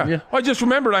 right then, Yeah. didn't you? Well, I just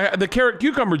remembered the carrot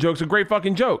cucumber joke's a great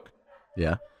fucking joke.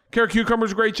 Yeah. Carrot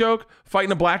cucumber's a great joke.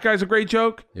 Fighting a black guy's a great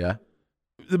joke. Yeah.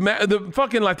 The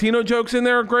fucking Latino jokes in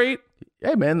there are great.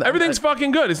 Hey, man. Everything's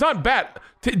fucking good. It's not bad.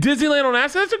 Disneyland on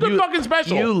Acid, that's a good fucking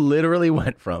special. You literally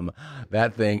went from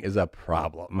that thing is a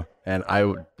problem, and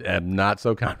I am not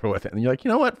so comfortable with it. And you're like, you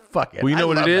know what? Fuck it. Well, you know I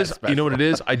what love it that is? You know what special.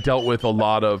 it is? I dealt with a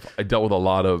lot of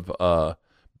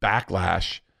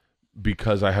backlash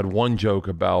because I had one joke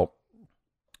about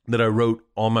that I wrote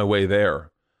on my way there.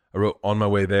 I wrote on my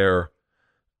way there,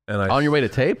 and On your way to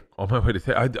tape? on my way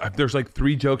to there's like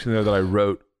 3 jokes in there that I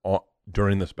wrote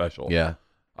during the special. Yeah.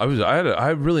 I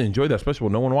really enjoyed that special.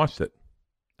 No one watched it.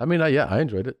 I mean, I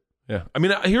enjoyed it. Yeah. I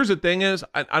mean, here's the thing is,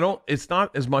 I don't, it's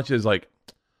not as much as like,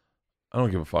 I don't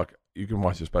give a fuck. You can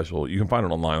watch the special. You can find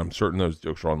it online. I'm certain those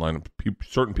jokes are online.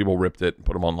 Certain people ripped it and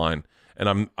put them online.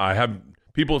 And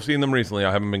people have seen them recently.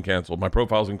 I haven't been canceled. My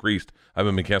profile's increased. I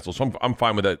haven't been canceled. So I'm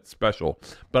fine with that special.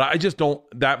 But I just don't,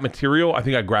 that material, I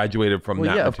think I graduated from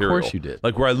that yeah, material. of course you did.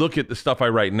 Like where I look at the stuff I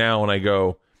write now and I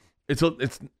go, it's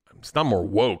not more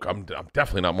woke. I'm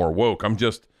definitely not more woke. I'm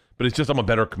a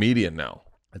better comedian now.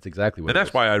 That's exactly what And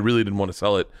that's why I really didn't want to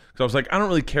sell it. Because I was like, I don't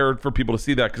really care for people to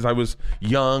see that because I was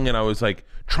young and I was like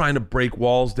trying to break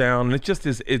walls down. And it just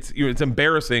is, it's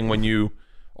embarrassing when you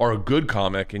are a good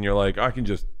comic and you're like, I can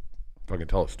just fucking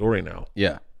tell a story now.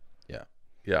 Yeah. Yeah.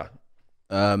 Yeah.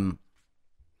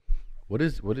 What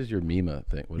is your Mima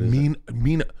thing? What is it?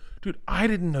 Mina. Dude, I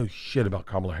didn't know shit about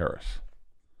Kamala Harris.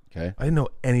 Okay. I didn't know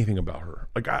anything about her.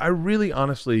 Like, I really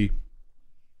honestly,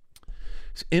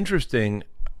 it's interesting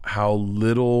how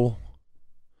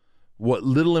what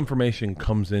little information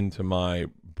comes into my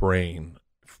brain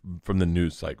from the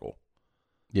news cycle.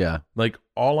 Yeah. Like,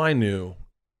 all I knew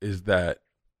is that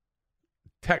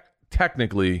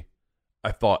technically,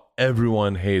 I thought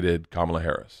everyone hated Kamala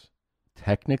Harris.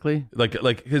 Technically? Like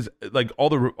all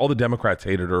the Democrats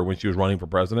hated her when she was running for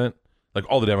president. Like,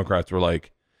 all the Democrats were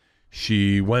like,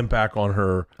 she went back on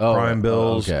her crime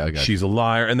bills. Okay, I got She's a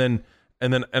liar. And then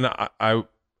I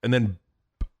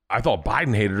thought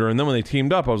Biden hated her. And then when they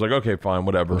teamed up, I was like, okay, fine,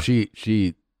 whatever. Well,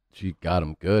 she got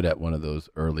him good at one of those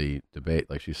early debate.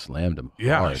 Like she slammed him.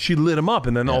 Yeah, hard. she lit him up.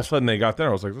 And then all of a sudden they got there.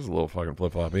 I was like, this is a little fucking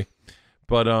flip-floppy.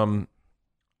 But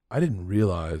I didn't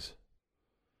realize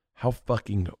how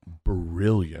fucking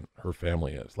brilliant her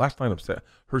family is. Last night,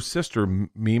 her sister,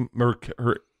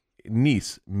 her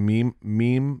niece, Mina?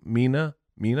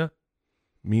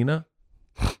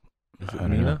 Is it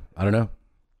Mina? I don't know.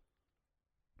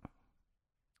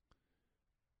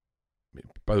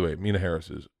 By the way, Mina Harris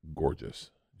is gorgeous.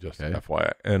 Just Okay.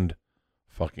 FYI. And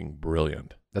fucking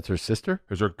brilliant. That's her sister?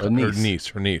 Here's her niece.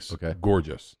 Her niece. Okay.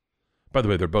 Gorgeous. By the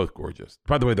way, they're both gorgeous.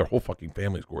 By the way, their whole fucking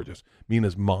family's gorgeous.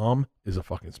 Mina's mom is a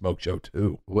fucking smoke show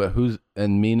too.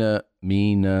 Mina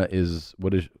is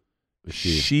what is she?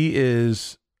 She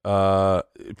is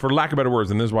for lack of better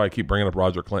words, and this is why I keep bringing up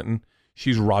Roger Clinton.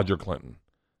 She's Roger Clinton.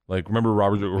 Like, remember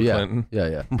Roger Clinton?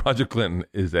 Yeah. Roger Clinton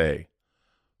is a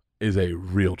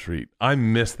real treat. I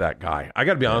miss that guy. I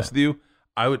got to be honest with you.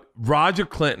 Roger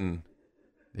Clinton.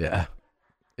 Yeah.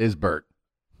 Is Bert.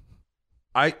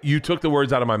 You took the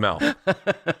words out of my mouth.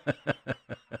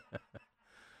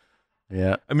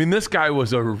 Yeah. I mean, this guy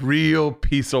was a real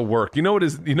piece of work. You know what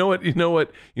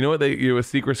a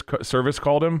Secret Service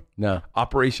called him? No.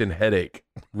 Operation Headache.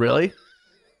 Really?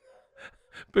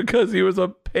 Because he was a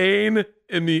pain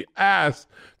in the ass.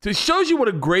 It shows you what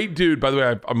a great dude. By the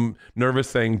way, I'm nervous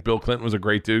saying Bill Clinton was a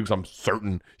great dude because I'm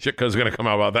certain shit is going to come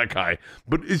out about that guy.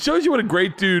 But it shows you what a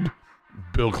great dude.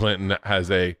 Bill Clinton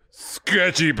has a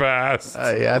sketchy past.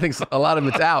 Yeah, I think a lot of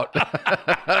it's out.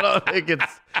 I don't think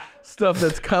it's stuff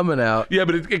that's coming out. Yeah,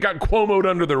 but it got Cuomo'd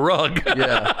under the rug.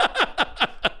 Yeah.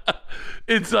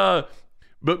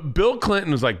 But Bill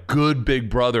Clinton was like good big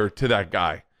brother to that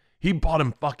guy. He bought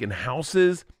him fucking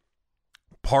houses,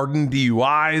 pardoned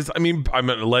DUIs. I mean,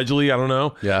 allegedly, I don't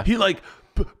know. Yeah.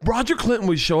 Roger Clinton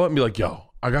would show up and be like, yo,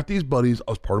 I got these buddies.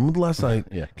 I was pardoning with them last night.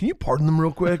 Yeah. Can you pardon them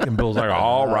real quick? And Bill's like,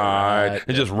 all right.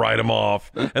 And just write them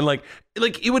off. And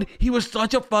he was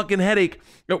such a fucking headache.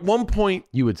 At one point.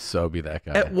 You would so be that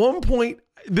guy. At one point,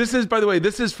 this is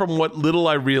from what little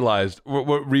I realized,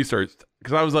 what researched,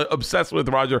 because I was like obsessed with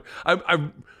Roger.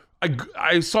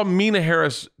 I saw Mina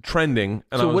Harris trending.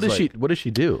 And so what does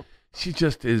she do? She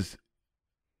just is.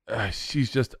 She's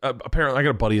just apparently. I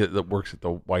got a buddy that works at the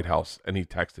White House, and he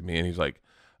texted me, and he's like,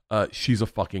 "She's a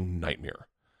fucking nightmare."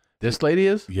 This lady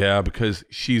is? Yeah, because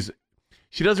she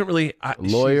doesn't really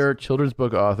lawyer, children's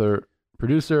book author,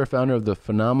 producer, founder of the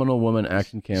Phenomenal Woman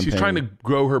Action Campaign. She's trying to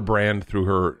grow her brand through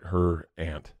her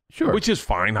aunt. Sure. Which is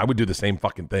fine. I would do the same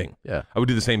fucking thing. Yeah. I would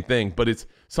do the same thing. But it's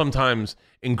sometimes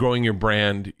in growing your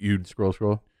brand, you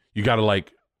scroll. You got to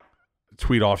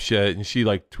tweet off shit. And she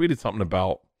tweeted something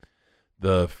about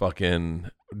the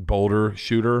fucking Boulder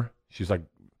shooter. She's like,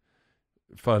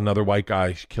 another white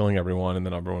guy killing everyone. And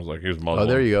then everyone was like, here's Muslim. Oh,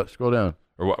 there you go. Scroll down.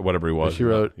 Or whatever he was. She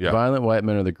wrote, violent white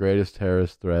men are the greatest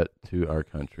terrorist threat to our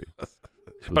country.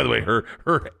 By the way, her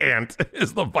aunt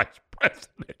is the vice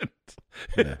president.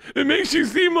 Yeah. It makes you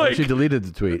seem like she deleted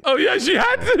the tweet. Oh yeah, she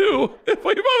had to. If he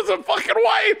was a fucking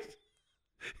wife,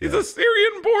 he's a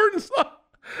Syrian-born son.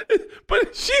 But her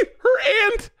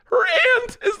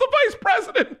aunt is the vice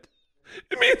president.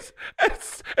 It means at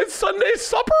Sunday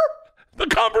supper, the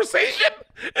conversation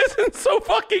isn't so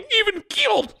fucking even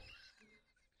keeled.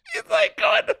 He's like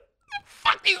going,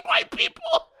 fuck these white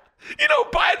people. You know,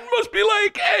 Biden must be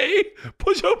like, hey,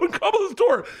 push open Kamala's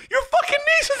door. Your fucking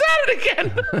niece is at it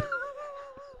again.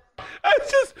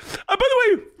 By the way,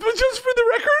 just for the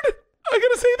record, I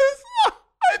gotta say this.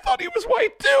 I thought he was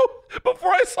white too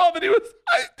before I saw that he was.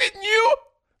 Didn't you?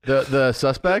 The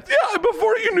suspect? Yeah,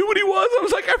 before you knew what he was, I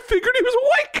was like, I figured he was a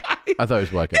white guy. I thought he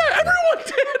was a white guy. Yeah, everyone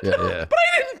did. Yeah. But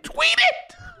I didn't tweet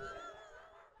it.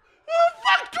 Who the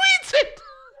fuck tweets it?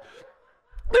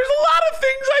 There's a lot of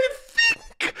things I think.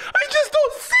 I just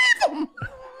don't see them.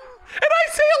 And I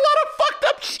say a lot of fucked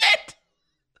up shit.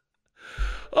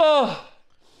 Oh.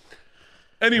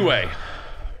 Anyway.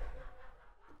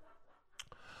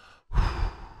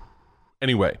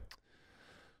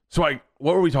 So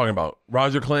what were we talking about?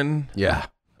 Roger Clinton? Yeah.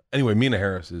 Anyway, Mina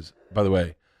Harris is, by the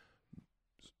way,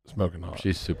 smoking hot.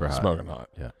 She's super hot. Smoking hot.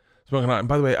 Yeah. Smoking hot. And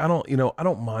by the way, I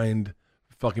don't mind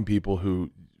fucking people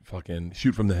who fucking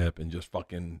shoot from the hip and just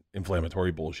fucking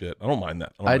inflammatory bullshit. I don't mind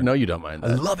that. I know you don't mind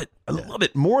that. I love it. I love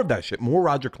it. More of that shit. More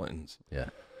Roger Clintons. Yeah.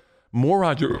 More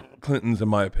Roger Clintons, in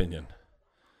my opinion.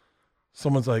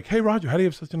 Someone's like, hey, Roger, how do you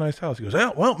have such a nice house? He goes,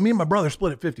 well, me and my brother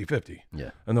split it 50-50.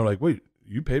 Yeah. And they're like, wait,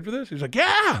 you paid for this? He's like,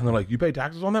 yeah. And they're like, you pay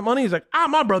taxes on that money? He's like,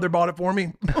 my brother bought it for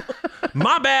me.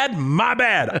 My bad.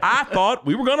 I thought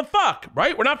we were going to fuck,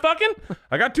 right? We're not fucking?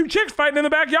 I got two chicks fighting in the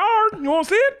backyard. You want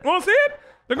to see it?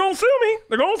 They're going to sue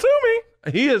me.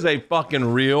 He is a fucking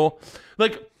real,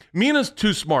 Mina's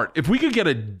too smart. If we could get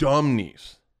a dumb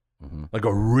niece, like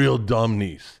a real dumb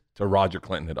niece, to Roger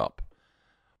Clinton it up.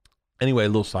 Anyway,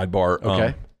 little sidebar.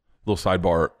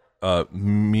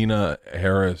 Mina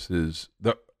Harris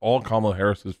all Kamala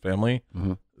Harris's family,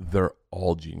 they're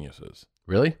all geniuses.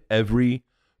 Really? Every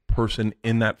person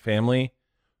in that family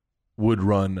would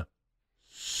run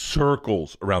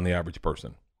circles around the average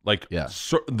person.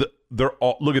 They're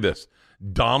all, look at this.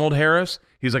 Donald Harris,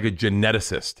 he's like a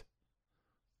geneticist.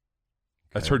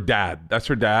 That's her dad.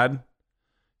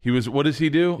 What does he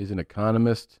do? He's an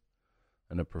economist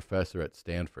and a professor at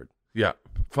Stanford. Yeah,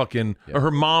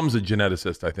 her mom's a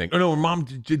geneticist, I think. Oh, no, her mom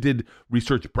did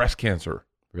research breast cancer.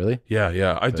 Really?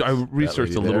 Yeah. I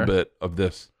researched a little bit of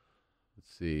this. Let's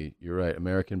see. You're right.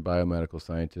 American biomedical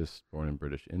scientist, born in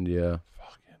British India.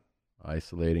 Fucking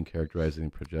Isolating, characterizing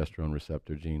the progesterone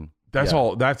receptor gene. That's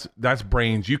all. That's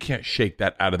brains. You can't shake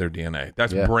that out of their DNA.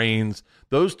 That's brains.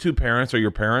 Those two parents are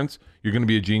your parents. You're going to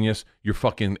be a genius. You're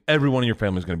fucking everyone in your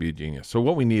family is going to be a genius. So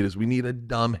what we need is a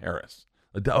dumb Harris,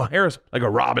 Harris, like a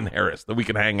Robin Harris that we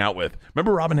can hang out with.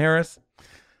 Remember Robin Harris?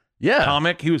 Yeah,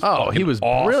 comic. He was. He was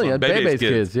awesome. brilliant. Bebe's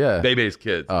Kids. Yeah, Bebe's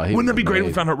Kids. Oh, wouldn't that be great if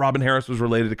we found out Robin Harris was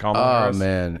related to Kamala Harris? Oh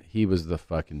man, he was the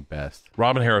fucking best.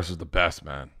 Robin Harris is the best,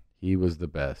 man. He was the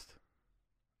best.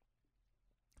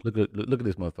 Look at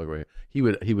this motherfucker right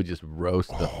here. He would just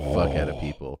roast the fuck out of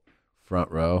people.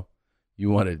 Front row. You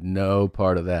wanted no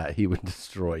part of that. He would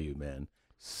destroy you, man.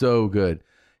 So good.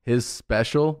 His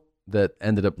special that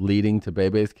ended up leading to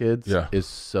Bebe's Kids is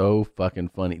so fucking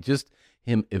funny. Just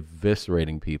him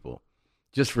eviscerating people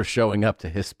just for showing up to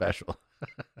his special.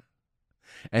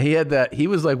 And he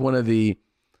was like one of the,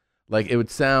 like, it would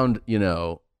sound,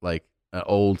 like an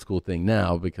old school thing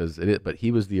now because but he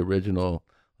was the original.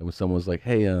 And when someone was like,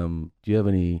 "Hey, do you have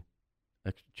any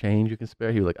extra change you can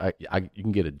spare?" He was like, you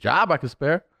can get a job I can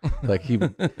spare." Like he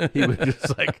would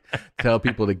just like tell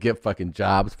people to get fucking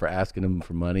jobs for asking him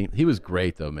for money. He was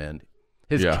great though, man.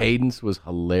 His cadence was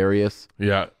hilarious.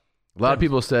 Yeah, a lot of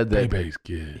people said that Bebe's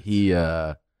Kids. He,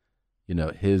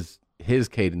 his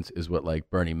cadence is what like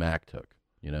Bernie Mac took.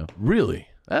 Really?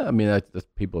 I mean, that's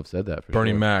people have said that for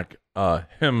Bernie sure. Mac,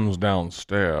 hymns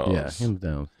downstairs. Yeah, hymns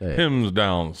downstairs. Hymns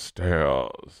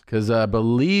downstairs. Because I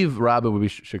believe Robin would be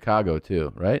Chicago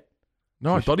too, right?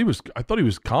 No, I thought he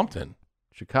was Compton.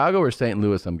 Chicago or St.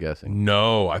 Louis, I'm guessing.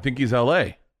 No, I think he's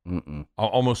L.A. Mm-mm.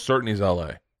 Almost certain he's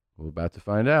L.A. We're about to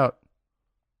find out.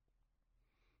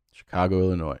 Chicago,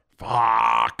 Illinois.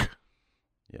 Fuck.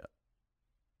 Yeah.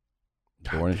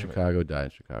 God Born in damn it. Chicago, died in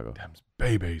Chicago. Damn's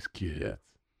Bebe's Kids. Yeah.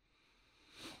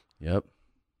 Yep.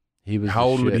 He was. How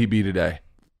old would he be today?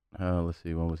 Let's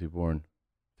see. When was he born?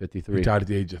 53. He died at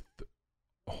the age of.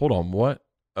 Hold on. What?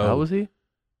 How old was he?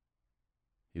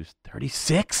 He was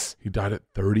 36. He died at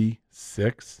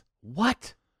 36.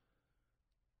 What?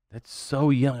 That's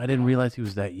so young. I didn't realize he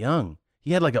was that young.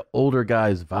 He had like an older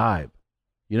guy's vibe.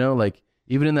 Like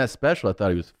even in that special, I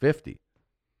thought he was 50.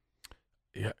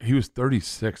 Yeah, he was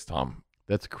 36, Tom.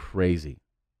 That's crazy.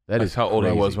 That's how old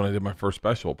I was when I did my first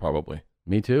special, probably.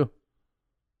 Me too.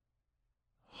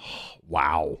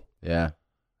 Wow. Yeah.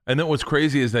 And then what's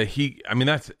crazy is that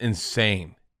that's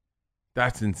insane.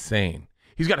 That's insane.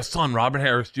 He's got a son, Robert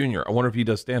Harris Jr. I wonder if he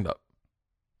does stand-up.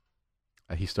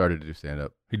 He started to do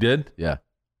stand-up. He did? Yeah.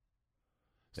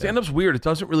 Stand-up's weird. It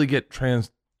doesn't really get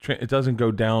it doesn't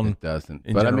go down. It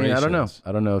doesn't. But I mean, I don't know.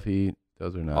 I don't know if he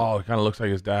does or not. Oh, it kind of looks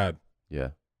like his dad. Yeah.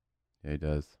 Yeah, he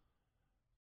does.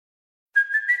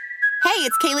 Hey,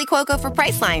 it's Kaylee Cuoco for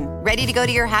Priceline. Ready to go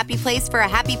to your happy place for a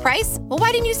happy price? Well,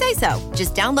 why didn't you say so?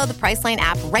 Just download the Priceline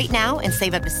app right now and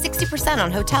save up to 60%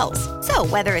 on hotels. So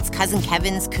whether it's Cousin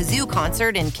Kevin's Kazoo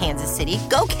Concert in Kansas City,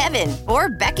 go Kevin, or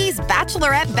Becky's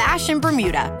Bachelorette Bash in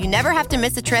Bermuda, you never have to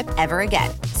miss a trip ever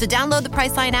again. So download the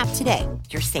Priceline app today.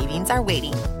 Your savings are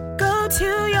waiting. Go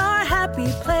to your happy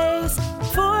place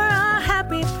for a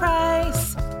happy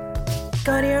price.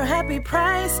 Go to your happy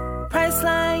price,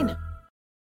 Priceline.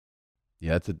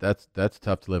 Yeah, that's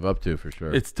tough to live up to for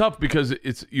sure. It's tough because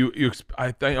it's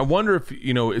I wonder if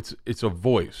it's a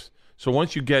voice. So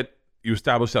once you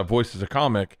establish that voice as a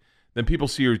comic, then people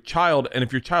see your child, and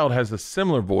if your child has a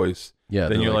similar voice,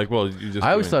 then you're like, well, you just.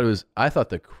 I thought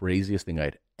the craziest thing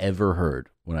I'd ever heard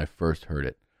when I first heard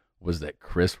it was that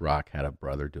Chris Rock had a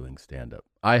brother doing stand up.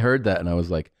 I heard that and I was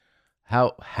like,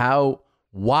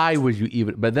 why would you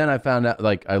even? But then I found out,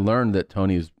 like, I learned that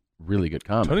Tony's really good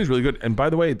comic. Tony's really good, and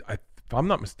by the way, if I'm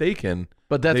not mistaken,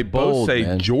 but they both say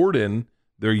man. Jordan,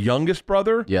 their youngest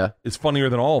brother, is funnier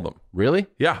than all of them. Really?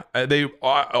 Yeah, they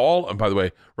all. And by the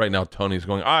way, right now Tony's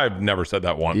going, I've never said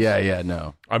that once. Yeah,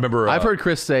 no. I remember. I've heard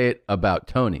Chris say it about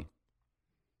Tony.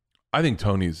 I think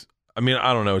Tony's. I mean,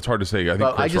 I don't know. It's hard to say. I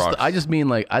think I just mean,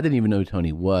 like, I didn't even know who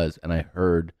Tony was, and I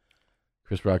heard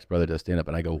Chris Rock's brother does stand up,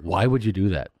 and I go, why would you do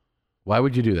that? Why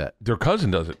would you do that? Their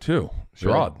cousin does it too,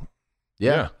 Sherrod. Really?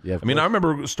 Yeah. I mean, I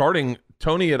remember starting.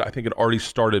 Tony I think had already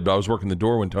started, but I was working the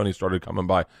door when Tony started coming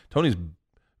by. Tony's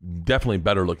definitely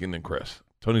better looking than Chris.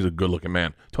 Tony's a good looking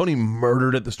man. Tony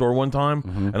murdered at the store one time,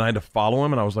 and I had to follow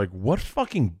him, and I was like, what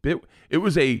fucking bit? It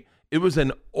was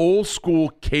an old school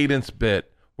cadence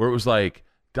bit where it was like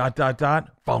dot dot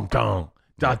dot fong dong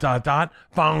dot dot dot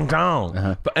fong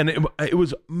dong, and it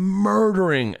was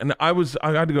murdering, and I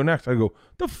had to go next. I go,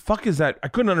 the fuck is that? I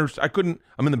couldn't understand.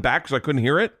 I'm in the back because I couldn't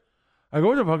hear it. I go,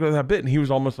 what the fuck is that bit? And he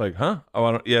was almost like, huh?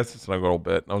 Oh, yes, it's an old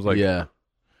bit. And I was like, yeah.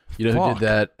 You know who did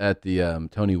that at the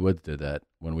Tony Woods did that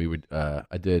when we would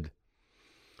I did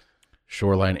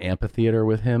Shoreline Amphitheater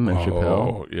with him and Chappelle.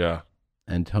 Oh, yeah.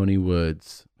 And Tony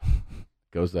Woods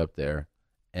goes up there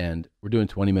and we're doing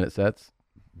 20-minute sets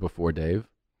before Dave.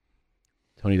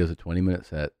 Tony does a 20-minute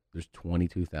set. There's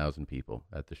 22,000 people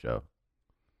at the show.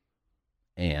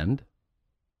 And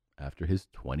after his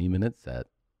 20-minute set,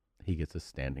 he gets a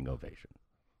standing ovation.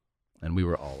 And we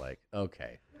were all like,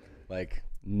 okay. Like,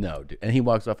 no, dude. And he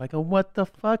walks off. I go, what the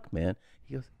fuck, man?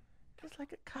 He goes, it's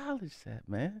like a college set,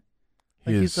 man.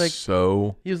 Like, He was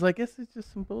like, this is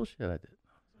just some bullshit I did.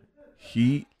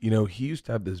 he used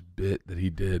to have this bit that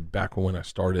he did back when I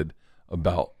started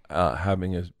about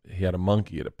he had a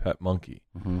monkey, a pet monkey.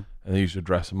 Mm-hmm. And he used to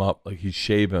dress him up, like he'd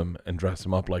shave him and dress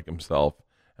him up like himself.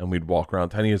 And we'd walk around.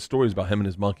 Tiny had stories about him and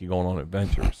his monkey going on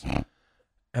adventures.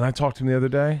 And I talked to him the other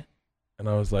day, and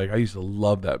I was like, I used to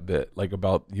love that bit, like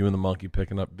about you and the monkey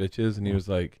picking up bitches. And he was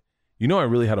like, I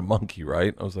really had a monkey,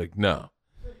 right? I was like, no.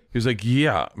 He was like,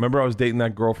 yeah. Remember I was dating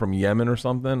that girl from Yemen or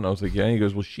something? And I was like, yeah. And he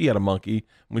goes, well, she had a monkey,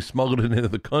 and we smuggled it into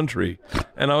the country.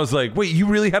 And I was like, wait, you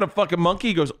really had a fucking monkey?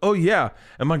 He goes, oh, yeah.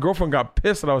 And my girlfriend got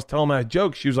pissed that I was telling that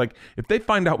joke. She was like, if they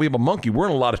find out we have a monkey, we're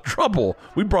in a lot of trouble.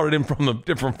 We brought it in from a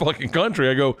different fucking country.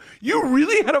 I go, you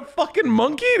really had a fucking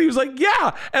monkey? And he was like,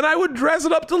 yeah. And I would dress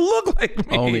it up to look like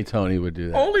me. Only Tony would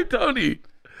do that. Only Tony.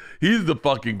 He's the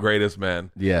fucking greatest,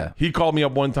 man. Yeah. He called me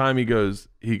up one time. He goes,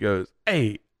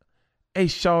 Hey,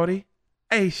 shorty.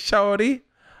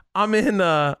 I'm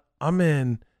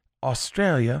in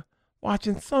Australia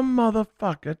watching some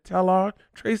motherfucker tell our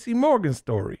Tracy Morgan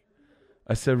story.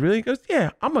 I said, really? He goes, yeah,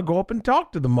 I'm going to go up and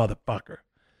talk to the motherfucker.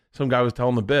 Some guy was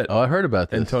telling the bit. Oh, I heard about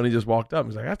this. And Tony just walked up and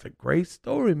was like, that's a great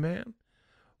story, man.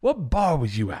 What bar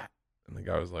was you at? And the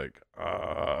guy was like,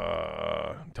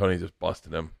 Tony just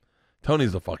busted him.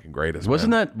 Tony's the fucking greatest.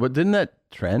 Didn't that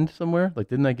trend somewhere? Like,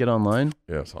 didn't that get online?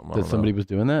 Yeah, something. That somebody was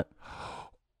doing that?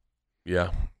 Yeah.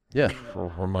 Yeah.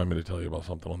 Remind me to tell you about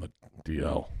something on the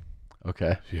DL.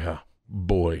 Okay. Yeah.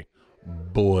 Boy,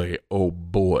 oh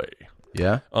boy.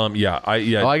 Yeah? Yeah.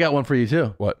 Oh, I got one for you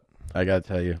too. What? I got to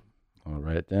tell you. I'll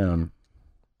write it down.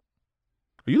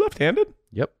 Are you left-handed?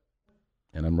 Yep.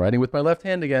 And I'm writing with my left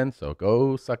hand again, so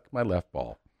go suck my left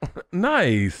ball.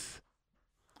 Nice.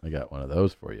 I got one of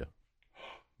those for you.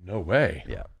 No way.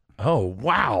 Yeah. Oh,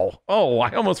 wow. Oh,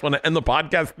 I almost want to end the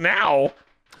podcast now.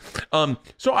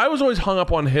 So I was always hung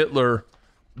up on Hitler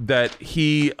that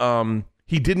he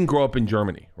didn't grow up in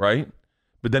Germany, right?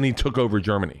 But then he took over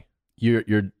Germany.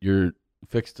 You're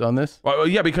fixed on this? Well,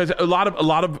 yeah, because a lot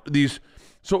of these.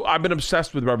 So I've been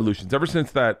obsessed with revolutions ever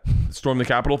since that Storm the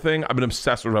Capitol thing. I've been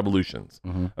obsessed with revolutions.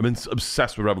 Mm-hmm. I've been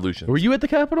obsessed with revolutions. Were you at the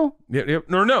Capitol? Yeah.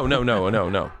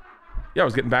 No. Yeah, I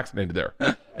was getting vaccinated there,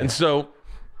 and so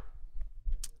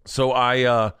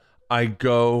I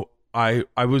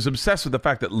was obsessed with the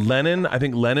fact that I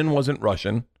think Lenin wasn't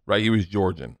Russian, right? He was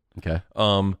Georgian. Okay.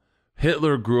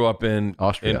 Hitler grew up in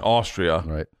Austria.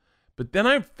 Right. But then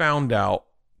I found out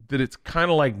that it's kind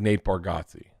of like Nate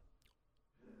Bargatze.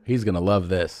 He's going to love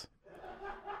this.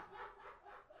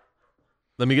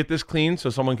 Let me get this clean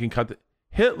so someone can cut it.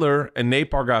 Hitler and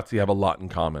Nate Bargatze have a lot in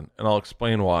common, and I'll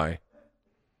explain why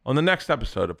on the next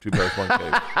episode of Two Bears, One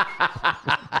Cave.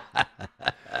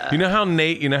 You know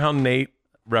how Nate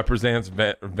represents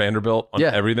Vanderbilt on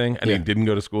everything, and he didn't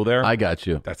go to school there? I got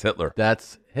you. That's Hitler.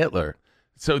 That's Hitler.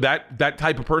 So that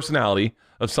type of personality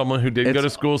of someone who didn't go to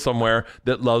school somewhere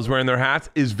that loves wearing their hats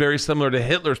is very similar to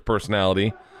Hitler's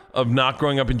personality of not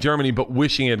growing up in Germany but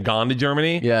wishing he had gone to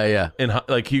Germany. Yeah. And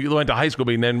like he went to high school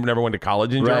but he then never went to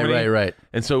college in Germany. Right.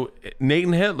 And so Nate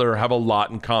and Hitler have a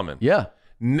lot in common. Yeah.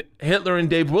 Hitler and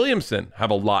Dave Williamson have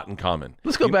a lot in common.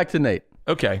 Let's go back to Nate.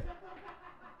 Okay.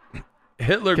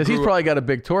 Hitler, because he's probably got a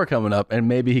big tour coming up, and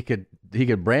maybe he could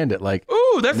brand it like.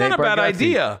 Ooh, that's Nate not a bad Bargatze.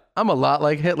 idea. I'm a lot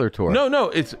like Hitler tour. No,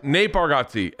 it's Nate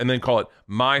Bargatze, and then call it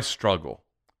My Struggle,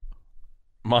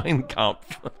 Mein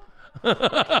Kampf,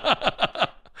 and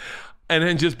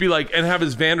then just be like, and have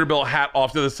his Vanderbilt hat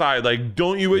off to the side, like,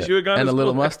 don't you wish you had gone and to a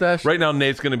little school? mustache. Right now,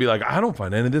 Nate's going to be like, I don't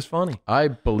find any of this funny. I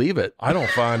believe it. I don't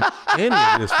find any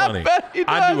of this funny.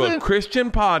 I do a Christian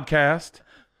podcast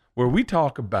where we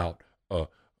talk about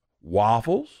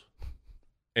waffles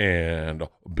and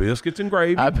biscuits and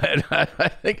gravy. I bet. I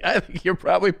think you're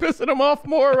probably pissing him off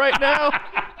more right now.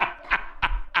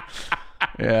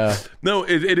 Yeah. No,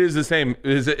 it is the same.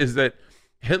 Is that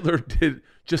Hitler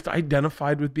just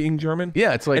identified with being German?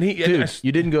 Yeah, it's like, dude,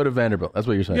 you didn't go to Vanderbilt. That's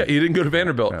what you're saying. Yeah, he didn't go to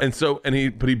Vanderbilt, Yeah. and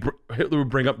Hitler would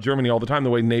bring up Germany all the time.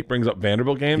 The way Nate brings up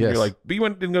Vanderbilt games, Yes. you're like, but you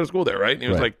didn't go to school there, right? And he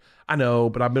was Right. like, I know,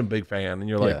 but I've been a big fan. And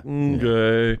you're like, Yeah.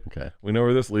 okay, Okay. we know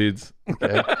where this leads.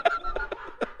 Okay.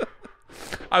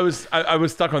 I was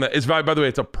stuck on that. It's by the way,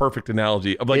 it's a perfect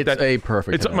analogy of like It's a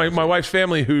perfect It's analogy. my wife's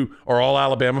family who are all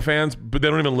Alabama fans, but they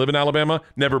don't even live in Alabama.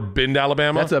 Never been to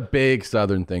Alabama. That's a big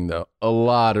Southern thing, though. A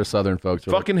lot of Southern folks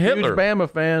are Fucking like, Hitler. huge Bama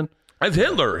fan. That's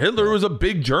Hitler. Hitler was a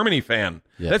big Germany fan.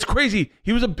 Yeah. That's crazy.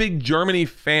 He was a big Germany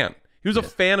fan. He was a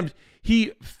fan of.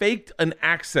 He faked an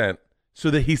accent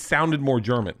so that he sounded more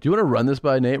German. Do you want to run this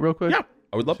by Nate real quick? Yeah,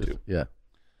 I would love to. Yeah.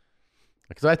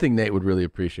 Because I think Nate would really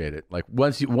appreciate it. Like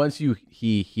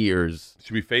he hears.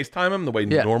 Should we FaceTime him the way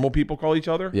normal people call each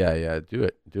other? Yeah. Do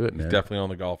it, man. He's definitely on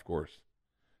the golf course.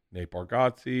 Nate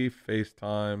Bargatze,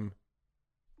 FaceTime.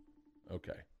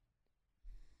 Okay.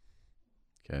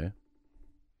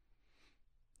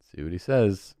 See what he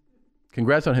says.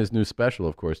 Congrats on his new special,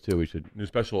 of course, too. We should. New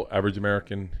special, Average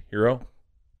American Hero.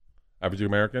 Average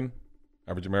American.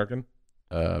 I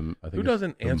think Who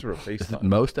doesn't answer a is it FaceTime?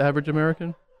 most average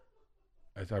American?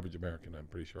 It's Average American, I'm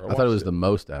pretty sure. I thought it was the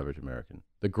most average American.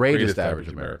 The greatest average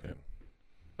American.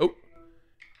 Oh.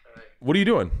 What are you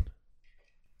doing?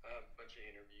 A bunch of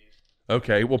interviews.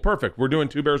 Okay, well, perfect. We're doing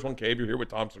Two Bears, One Cave. You're here with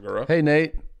Tom Segura. Hey,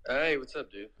 Nate. Hey, what's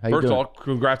up, dude? How you First of doing? all,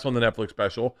 congrats on the Netflix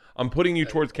special. I'm putting you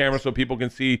towards camera so people can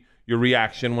see your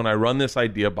reaction when I run this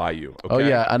idea by you. Okay? Oh,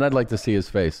 yeah, and I'd like to see his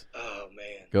face. Oh,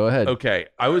 man. Go ahead. Okay,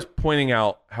 I was pointing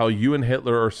out how you and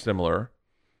Hitler are similar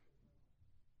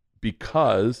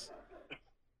because...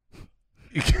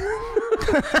 It's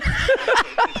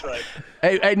like,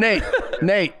 Hey, Nate.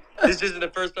 this isn't the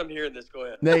first time hearing this. Go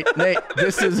ahead. Nate,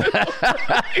 this is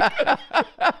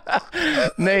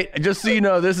Nate. Just so you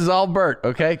know, this is all Bert.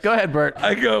 Okay, go ahead, Bert.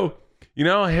 I go,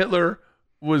 Hitler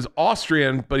was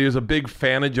Austrian, but he was a big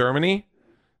fan of Germany.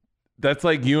 That's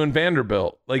like you and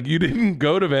Vanderbilt. Like you didn't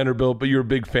go to Vanderbilt, but you're a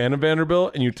big fan of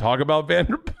Vanderbilt, and you talk about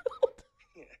Vanderbilt.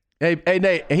 Hey,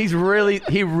 Nate. He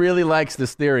really likes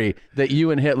this theory that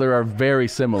you and Hitler are very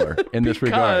similar in this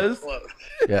regard. Because,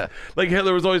 Yeah. like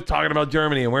Hitler was always talking about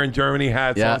Germany and wearing Germany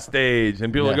hats on stage,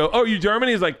 and people would go, "Oh, you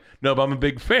Germany?" He's like, "No, but I'm a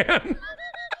big fan."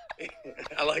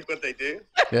 I like what they do.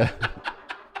 Yeah.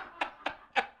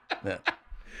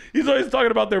 He's always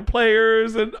talking about their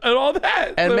players and all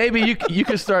that. And So- maybe you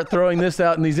could start throwing this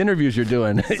out in these interviews you're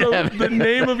doing. So the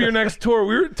name of your next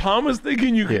tour, Tom was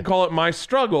thinking you could call it My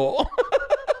Struggle.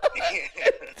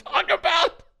 Talk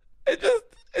about it,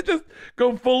 just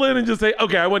go full in and just say,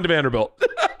 okay, I went to Vanderbilt.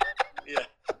 Yeah.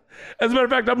 As a matter of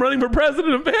fact, I'm running for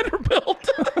president of Vanderbilt.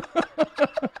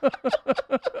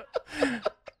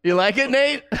 You like it,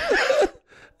 Nate?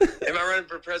 Am I running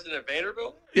for president of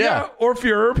Vanderbilt? Yeah, or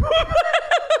Fuhrer.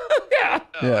 Yeah.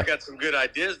 Oh, I got some good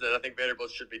ideas that I think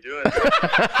Vanderbilt should be doing.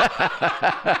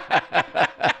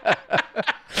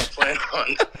 Plan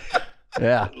on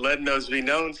Yeah. letting those be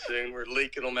known soon. We're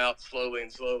leaking them out slowly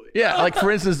and slowly. Yeah, like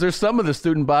for instance, there's some of the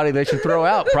student body they should throw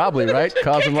out, probably, right?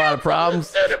 Causing a lot of problems.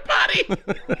 Student body.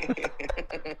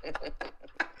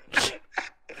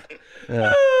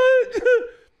 Yeah.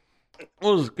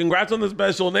 Well, congrats on the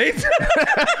special, Nate.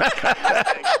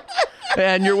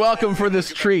 And you're welcome for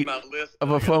this treat My list of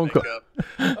I a gotta phone make call. up.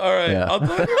 All right. Yeah. I'll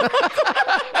talk.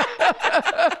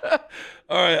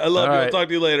 All right. I love you. right. I'll talk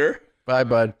to you later. Bye,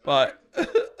 bud. Bye.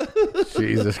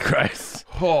 Jesus Christ.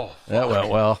 Oh, That went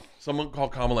well. someone call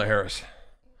Kamala Harris.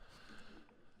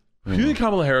 Do you think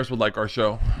Kamala Harris would like our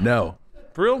show? No.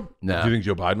 For real? No. Do you think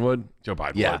Joe Biden would? Joe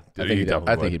Biden Yeah, would. I think he'd-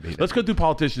 definitely I think would. he'd be there. Let's go through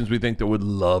politicians we think that would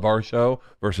love our show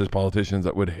versus politicians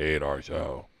that would hate our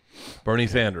show. Bernie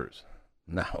Sanders.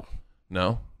 No.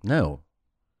 No? No.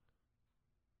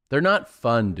 They're not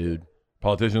fun, dude.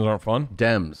 Politicians aren't fun?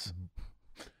 Dems.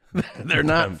 They're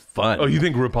not fun. Oh, you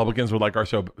think Republicans would like our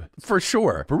show? For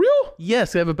sure. For real?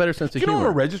 Yes, they have a better sense of You know I'm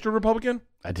humor. a registered Republican?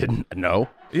 I didn't know.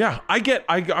 Yeah, I get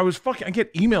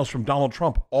emails from Donald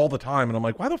Trump all the time, and I'm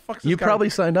like, why the fuck is this You guy? probably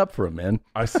signed up for him, man.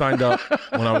 I signed up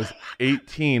when I was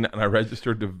 18 and I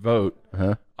registered to vote.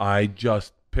 Uh-huh. I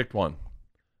just picked one,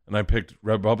 and I picked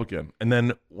Republican. And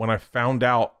then when I found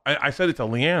out, I said it to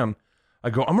Leanne.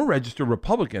 I go, I'm a registered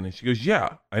Republican, and she goes,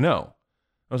 yeah, I know.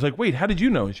 I was like, wait, how did you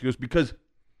know? And she goes, because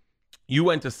you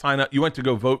went to sign up. You went to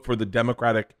go vote for the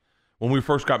Democratic. When we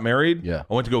first got married, Yeah.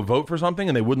 I went to go vote for something,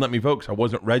 and they wouldn't let me vote because I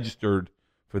wasn't registered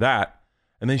for that.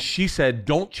 And then she said,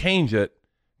 don't change it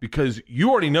because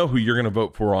you already know who you're going to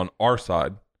vote for on our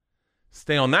side.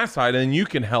 Stay on that side, and then you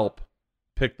can help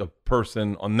pick the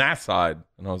person on that side.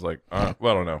 And I was like, well,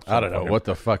 I don't know. I don't know what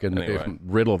the fucking Anyway.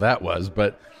 riddle that was,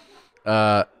 but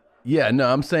yeah,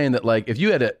 no, I'm saying that like if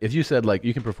you said like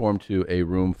you can perform to a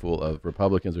room full of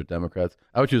Republicans or Democrats,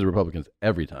 I would choose the Republicans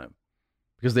every time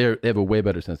because they have a way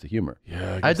better sense of humor.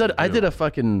 Yeah, I did a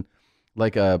fucking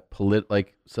like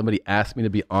somebody asked me to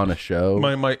be on a show.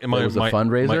 My was a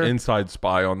fundraiser. My inside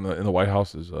spy in the White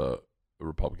House is a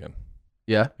Republican.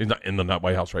 Yeah. He's not in the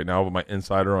White House right now, but my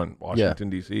insider on Washington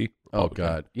D.C. Oh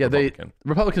God. Yeah, Republican.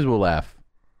 Republicans will laugh.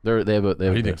 They have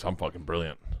a. He thinks I'm fucking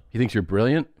brilliant. He thinks you're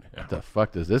brilliant. Yeah. What the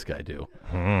fuck does this guy do?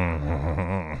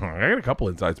 I got a couple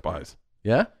inside spies.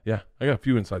 Yeah. Yeah, I got a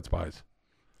few inside spies.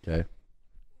 Okay.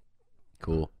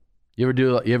 Cool. You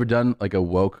ever done like a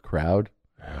woke crowd?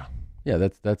 Yeah. Yeah,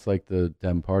 that's like the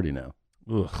Dem party now.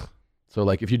 Ugh. So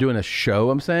like if you're doing a show,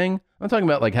 I'm not talking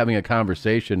about like having a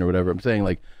conversation or whatever. I'm saying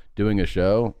like doing a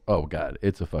show. Oh God,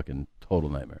 it's a fucking total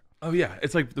nightmare. Oh yeah,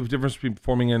 it's like the difference between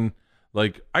performing in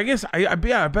like I guess I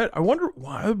wonder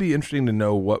why it would be interesting to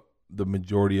know what the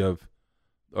majority of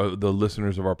the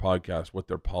listeners of our podcast what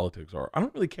their politics are. I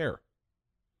don't really care.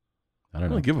 I don't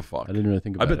really give a fuck. I didn't really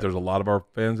think about it. I bet there's a lot of our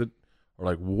fans that are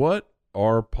like, what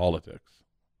are politics?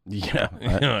 Yeah.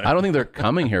 I don't think they're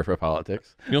coming here for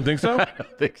politics. You don't think so? I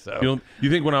don't think so. You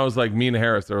think when I was like Mina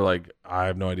Harris, they're like, I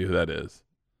have no idea who that is.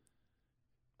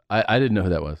 I didn't know who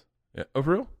that was. Yeah. Oh,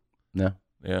 for real? No.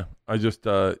 Yeah. I just,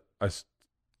 yeah,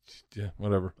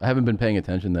 whatever. I haven't been paying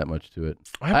attention that much to it.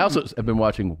 I also have been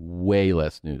watching way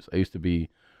less news. I used to be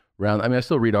around. I mean, I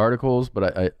still read articles,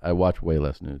 but I watch way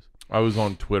less news. I was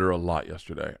on Twitter a lot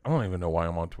yesterday. I don't even know why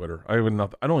I'm on Twitter. I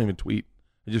don't even tweet.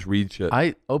 I just read shit.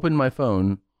 I opened my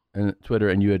phone and Twitter,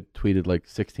 and you had tweeted like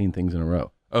 16 things in a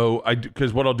row. Oh,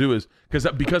 because what I'll do is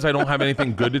because I don't have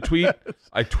anything good to tweet,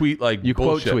 I tweet like you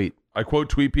bullshit. Quote tweet. I quote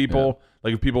tweet people. Yeah.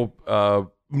 Like if people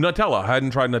Nutella. I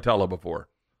hadn't tried Nutella before.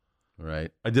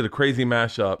 Right. I did a crazy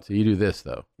mashup. So you do this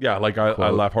though. Yeah, like I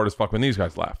laugh hard as fuck when these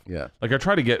guys laugh. Yeah. Like I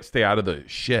try to stay out of the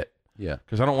shit. Yeah.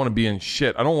 Because I don't want to be in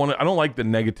shit. I don't like the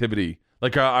negativity.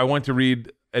 Like I went to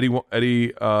read Eddie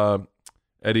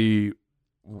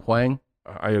Huang.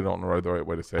 I don't know the right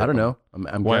way to say it. I don't know.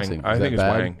 I'm Wang. guessing. I think it's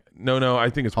bad? Wang. No, I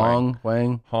think it's Hong,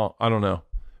 Wang. Wang. I don't know.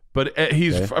 But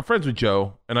he's friends with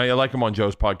Joe, and I like him on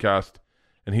Joe's podcast.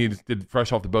 And he did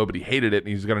Fresh Off the Boat, but he hated it. And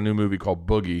he's got a new movie called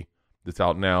Boogie that's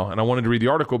out now. And I wanted to read the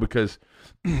article because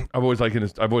I've always liked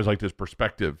his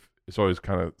perspective. It's always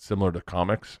kind of similar to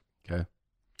comics. Okay.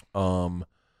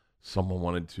 Someone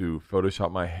wanted to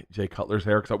Photoshop my Jay Cutler's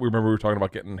hair because we were talking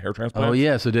about getting hair transplants. Oh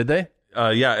yeah. So did they?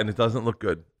 Yeah, and it doesn't look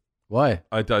good. Why?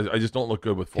 I just don't look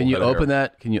good with full Can you head of open hair.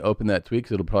 that? Can you open that tweak?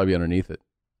 'Cause it'll probably be underneath it.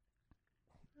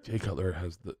 Jay Cutler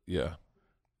has the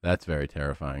That's very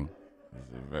terrifying.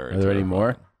 Very. Are there any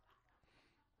more?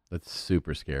 That's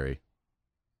super scary.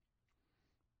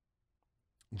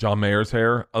 John Mayer's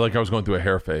hair. I was going through a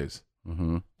hair phase.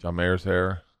 Mm-hmm. John Mayer's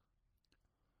hair.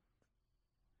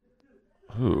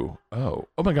 Who? Oh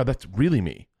my God, that's really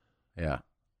me. Yeah.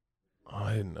 Oh,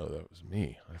 I didn't know that was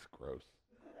me. That's gross.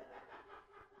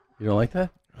 You don't like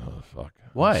that? Oh fuck.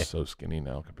 Why? I'm so skinny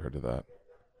now compared to that.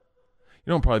 You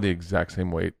know, I'm probably the exact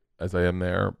same weight as I am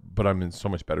there, but I'm in so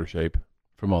much better shape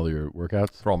from all your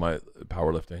workouts, for all my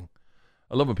powerlifting.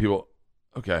 I love when people.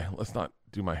 Okay, let's not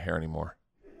do my hair anymore.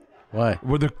 Why?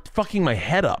 Well, they're fucking my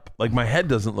head up. Like my head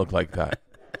doesn't look like that.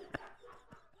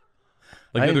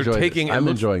 Like they're taking. I'm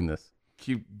enjoying this.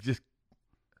 Just.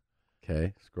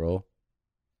 Okay, scroll.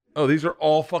 Oh, these are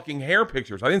all fucking hair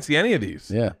pictures. I didn't see any of these.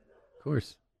 Yeah, of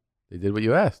course. They did what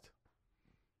you asked.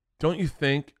 Don't you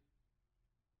think?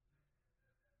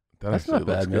 That's not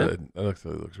bad, man. Good. That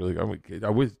actually looks really good.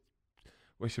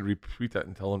 I should retweet that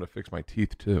and tell them to fix my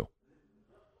teeth too.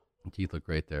 Your teeth look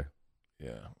great there.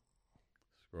 Yeah.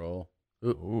 Scroll.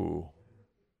 Ooh.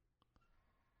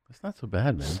 That's not so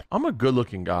bad, man. I'm a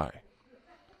good-looking guy.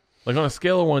 Like on a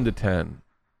scale of 1 to 10,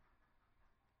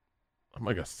 I'm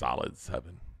like a solid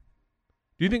 7.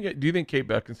 Do you think Kate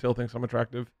Beckinsale thinks I'm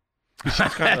attractive?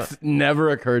 That's never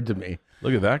occurred to me.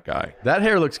 Look at that guy. That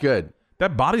hair looks good.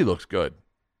 That body looks good.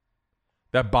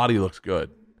 That body looks good.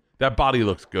 That body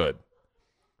looks good.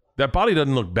 That body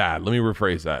doesn't look bad. Let me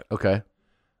rephrase that. Okay.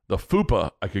 The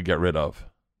fupa I could get rid of.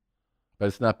 But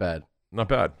it's not bad. Not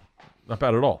bad. Not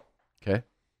bad at all. Okay.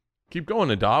 Keep going,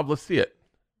 Nadav. Let's see it.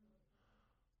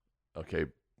 Okay.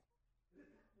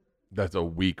 That's a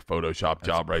weak Photoshop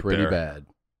job right there. Pretty bad.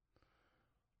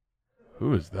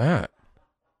 Who is that?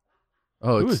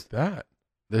 Oh, who is that?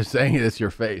 They're saying it's your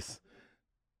face.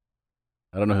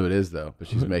 I don't know who it is, though, but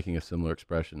she's making a similar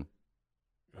expression.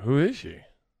 Who is she?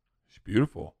 She's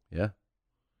beautiful. Yeah.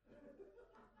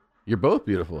 You're both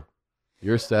beautiful.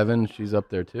 You're 7. She's up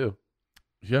there, too.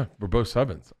 Yeah, we're both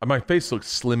 7s. My face looks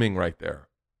slimming right there.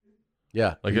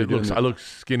 Yeah. Like I look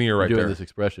skinnier right there. Doing this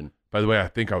expression. By the way, I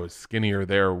think I was skinnier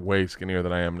there, way skinnier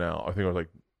than I am now. I think I was like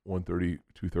 130,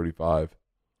 235.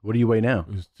 What do you weigh now?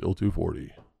 It's still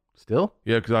 240. Still?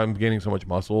 Yeah, because I'm gaining so much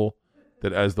muscle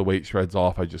that as the weight shreds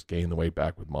off, I just gain the weight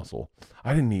back with muscle.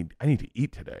 I need to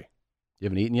eat today. You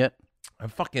haven't eaten yet?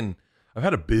 I've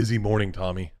had a busy morning,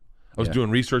 Tommy. I was doing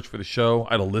research for the show.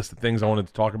 I had a list of things I wanted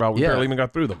to talk about. We barely even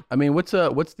got through them. I mean, what's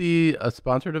the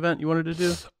sponsored event you wanted to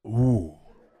do? Ooh.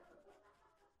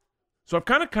 So I've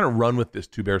kind of run with this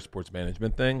Two Bear Sports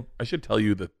Management thing. I should tell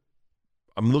you that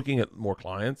I'm looking at more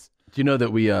clients. Do you know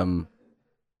that we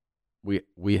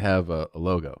have a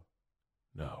logo?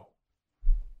 No.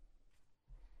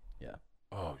 Yeah.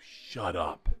 Oh, shut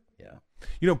up. Yeah.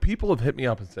 You know, people have hit me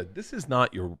up and said, this is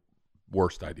not your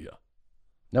worst idea.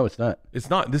 No, it's not. It's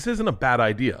not. This isn't a bad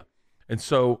idea. And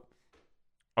so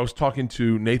I was talking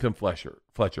to Nathan Fletcher.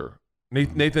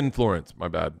 Nathan Florence, my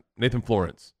bad. Nathan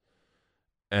Florence.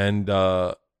 And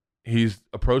he's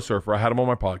a pro surfer. I had him on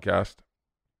my podcast.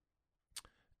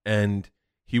 And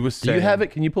he was saying... Do you have it?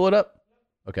 Can you pull it up?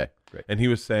 Okay, great. And he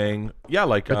was saying, yeah,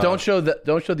 like... But don't show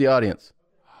the audience.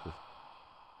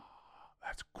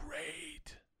 That's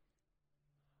great.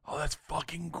 Oh, that's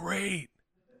fucking great.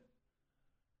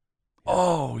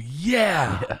 Oh,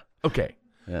 yeah. Okay.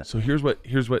 Yeah. So here's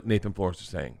what Nathan Florence was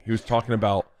saying. He was talking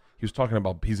about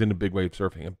he's into big wave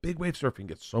surfing, and big wave surfing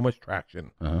gets so much traction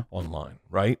online,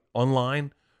 right?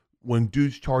 Online, when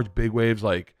dudes charge big waves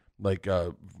like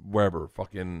wherever,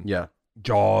 fucking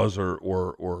Jaws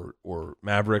or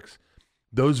Mavericks,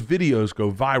 those videos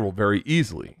go viral very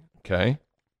easily. Okay.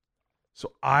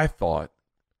 So I thought,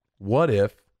 what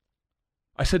if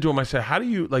I said to him, how do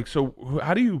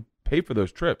you pay for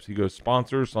those trips? He goes,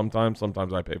 sponsors, sometimes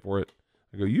I pay for it.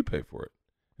 I go, you pay for it.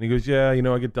 And he goes, yeah,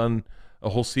 I get done a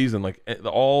whole season. Like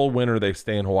all winter they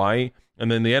stay in Hawaii,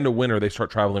 and then the end of winter they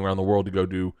start traveling around the world to go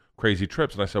do crazy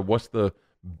trips. And I said,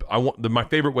 my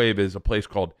favorite wave is a place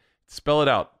called, spell it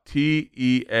out,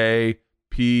 Teapuh,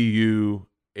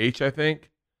 I think.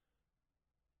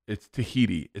 It's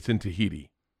Tahiti. It's in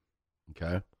Tahiti.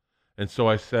 Okay. And so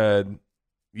I said,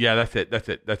 yeah, that's it.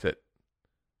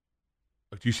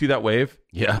 Do you see that wave?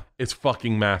 Yeah. It's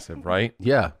fucking massive, right?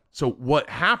 Yeah. So what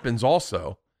happens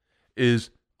also is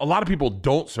a lot of people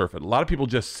don't surf it. A lot of people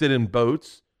just sit on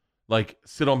boats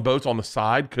on the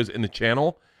side because in the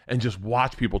channel and just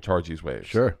watch people charge these waves.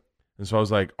 Sure. And so I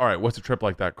was like, all right, what's a trip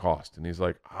like that cost? And he's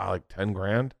like, like 10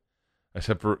 grand. I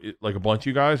said, for like a bunch of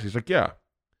you guys? He's like, yeah.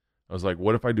 I was like,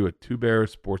 what if I do a Two Bear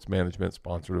Sports Management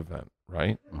sponsored event,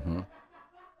 right? Mm-hmm.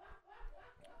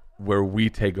 Where we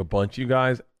take a bunch of you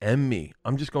guys and me.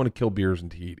 I'm just going to kill beers in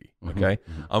Tahiti, okay?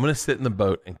 Mm-hmm. I'm going to sit in the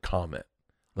boat and comment.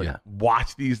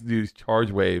 Watch these dudes charge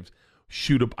waves,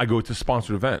 shoot up. I go to a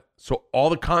sponsored event. So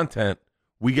all the content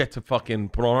we get to fucking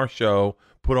put on our show,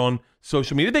 put on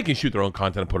social media. They can shoot their own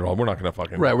content and put it on. We're not going to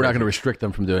fucking... Right, we're not going to restrict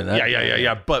them from doing that.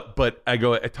 Yeah. But I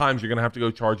go, at times, you're going to have to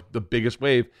go charge the biggest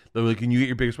wave. They're like, can you get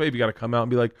your biggest wave? You got to come out and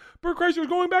be like, Bert Kreischer's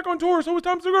going back on tour, so is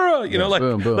Tom Segura.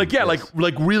 Boom.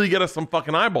 Like really get us some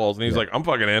fucking eyeballs. And he's like, I'm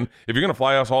fucking in. If you're going to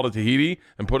fly us all to Tahiti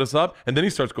and put us up. And then he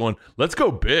starts going, let's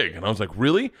go big. And I was like,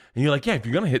 really? And you're like, yeah, if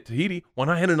you're going to hit Tahiti, why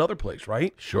not hit another place,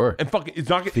 right? Sure. And fucking, it's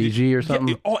not... Fiji or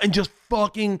something? And just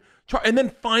fucking... And then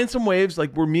find some waves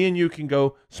like where me and you can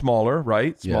go smaller,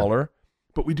 right? Smaller.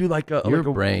 Yeah. But we do like a... Your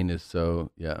brain is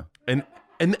so... Yeah. And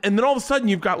then all of a sudden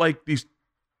you've got like the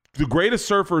greatest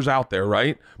surfers out there,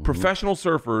 right? Mm-hmm. Professional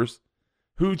surfers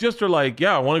who just are like,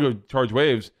 yeah, I want to go charge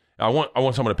waves. I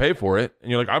want someone to pay for it. And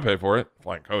you're like, I pay for it.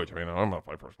 Flying coach. I mean, I'm not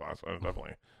flying first class. I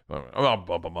definitely... I'll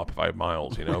bump them up 5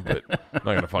 miles, but I'm not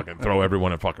going to fucking throw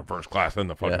everyone in fucking first class. Then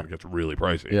the fucking gets really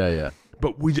pricey. Yeah.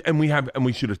 But we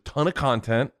shoot a ton of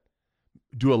content.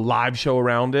 Do a live show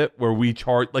around it where we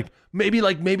charge maybe we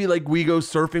go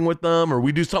surfing with them or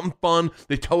we do something fun.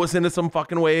 They tow us into some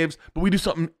fucking waves, but we do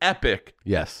something epic.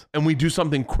 Yes. And we do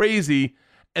something crazy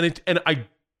and I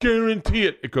guarantee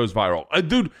it goes viral.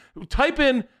 Dude, type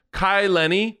in Kai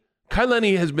Lenny. Kai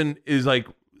Lenny is like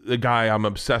the guy I'm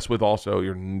obsessed with also.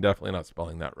 You're definitely not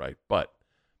spelling that right, but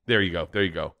there you go. Go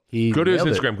to his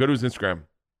Instagram.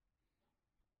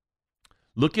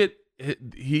 Look at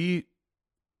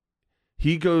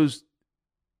He goes,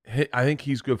 I think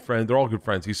he's good friend. They're all good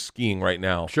friends. He's skiing right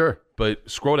now. Sure. But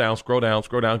scroll down. Go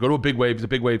to a big wave. He's a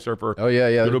big wave surfer. Oh, yeah.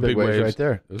 Go to big waves right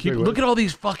there. Look at all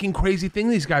these fucking crazy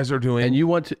things these guys are doing. And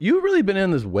you've really been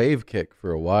in this wave kick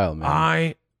for a while, man.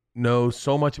 I know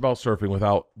so much about surfing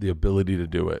without the ability to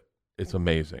do it. It's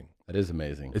amazing. That is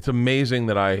amazing. It's amazing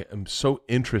that I am so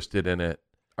interested in it.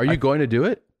 Are you going to do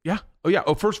it? Yeah. Oh, yeah.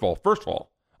 Oh, first of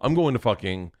all, I'm going to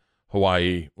fucking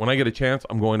Hawaii. When I get a chance,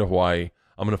 I'm going to Hawaii.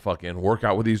 I'm going to fucking work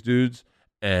out with these dudes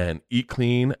and eat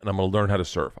clean, and I'm going to learn how to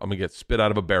surf. I'm going to get spit out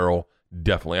of a barrel,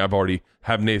 definitely. I've already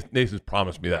have Nathan's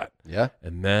promised me that. Yeah.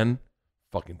 And then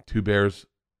fucking Two Bears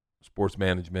Sports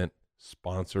Management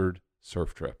sponsored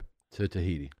surf trip. To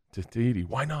Tahiti.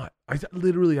 Why not? I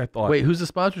thought. Wait, who's the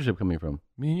sponsorship coming from?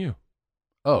 Me and you.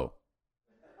 Oh.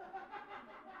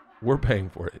 We're paying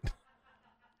for it.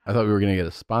 I thought we were going to get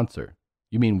a sponsor.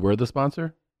 You mean we're the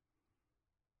sponsor?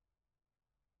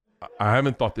 I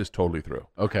haven't thought this totally through.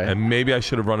 Okay. And maybe I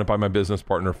should have run it by my business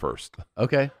partner first.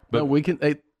 Okay. But no, we can.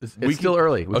 It's still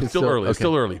early. It's still early. It's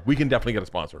still early. We can definitely get a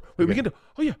sponsor. Wait, we can do.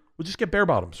 Oh yeah, we'll just get Bare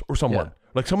Bottoms or someone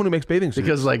like someone who makes bathing suits.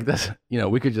 Because like that's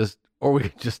we could just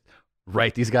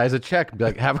write these guys a check and be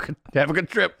like, have a good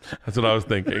trip. That's what I was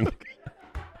thinking.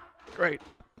 Great.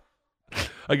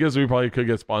 I guess we probably could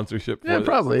get sponsorship. For this.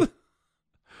 Probably.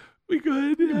 We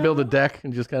could build a deck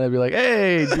and just kind of be like,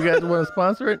 hey, do you guys want to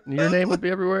sponsor it? And your name would be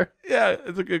everywhere. Yeah,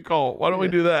 it's a good call. Why don't we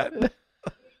do that?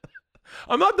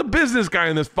 I'm not the business guy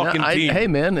in this fucking team. Hey,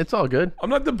 man, it's all good.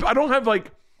 I don't have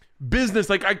like business.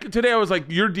 Like today I was like,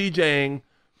 you're DJing,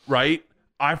 right?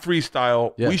 I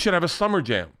freestyle. Yeah. We should have a summer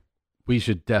jam. We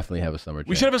should definitely have a summer jam.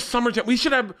 We should have a summer jam. We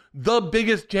should have the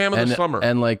biggest jam of the summer.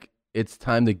 And like, it's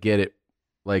time to get it.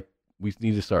 Like, we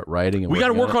need to start writing. And we got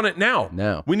to work on it now.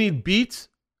 Now. We need beats,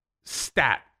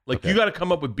 stat. Like, you got to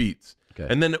come up with beats.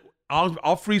 Okay. And then I'll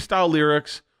freestyle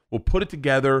lyrics. We'll put it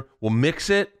together. We'll mix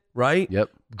it, right?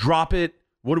 Yep. Drop it.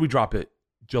 What do we drop it?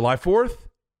 July 4th?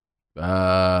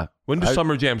 When do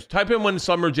summer jams? Type in when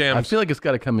summer jams. I feel like it's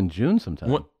got to come in June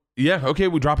sometime. Yeah, okay,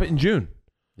 we drop it in June.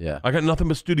 Yeah. I got nothing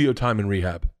but studio time in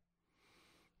rehab.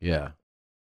 Yeah.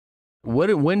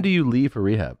 When do you leave for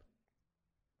rehab?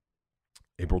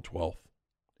 April 12th.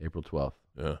 April 12th.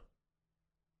 Yeah.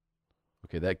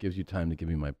 Okay, that gives you time to give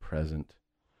me my present.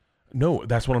 No,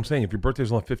 that's what I'm saying. If your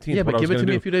birthday's on the 15th, yeah, but give it to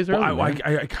me a few days early.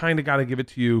 I kind of got to give it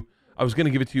to you. I was going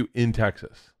to give it to you in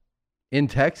Texas. In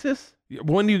Texas?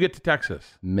 When do you get to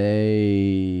Texas?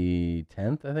 May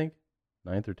 10th, I think.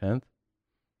 9th or 10th.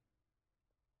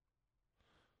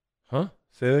 Huh?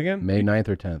 Say that again? May 9th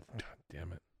or 10th. God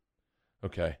damn it.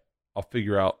 Okay. I'll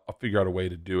figure out a way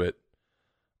to do it.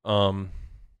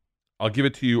 I'll give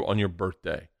it to you on your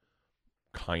birthday.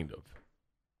 Kind of.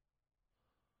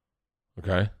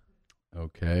 Okay?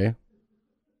 Okay.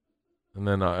 And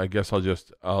then I guess I'll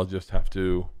just have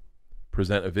to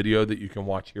present a video that you can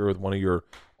watch here with one of your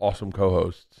awesome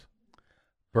co-hosts.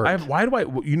 Bert. Why do I?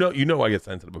 You know I get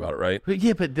sensitive about it, right? But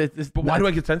yeah, but why do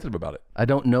I get sensitive about it? I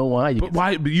don't know why.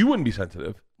 But you wouldn't be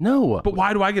sensitive. No. But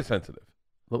why do I get sensitive?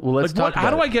 Well, let's talk. How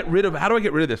do I get rid of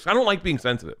this? I don't like being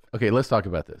sensitive. Okay, let's talk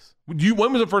about this.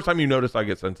 When was the first time you noticed I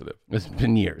get sensitive? It's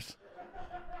been years.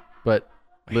 But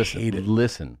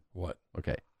listen. What?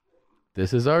 Okay,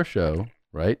 this is our show,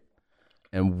 right?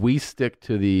 And we stick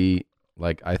to the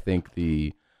I think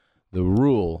the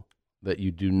rule that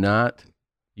you do not.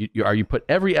 You put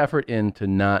every effort in to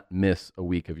not miss a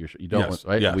week of your show. You don't want,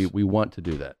 right? Yes. We want to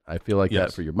do that. I feel like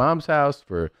that for your mom's house,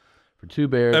 for Two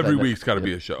Bears. Every week's got to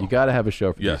be a show. You got to have a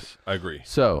show for Yes, these. I agree.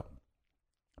 So,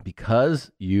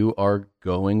 because you are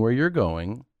going where you're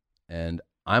going, and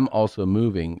I'm also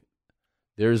moving,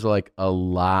 there's like a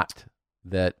lot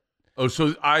that. Oh,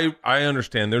 so I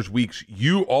understand. There's weeks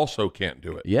you also can't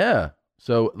do it. Yeah.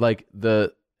 So like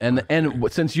and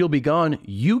since you'll be gone,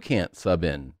 you can't sub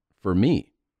in for me.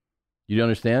 You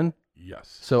understand?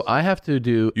 Yes. So I have to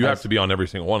do. You have to be on every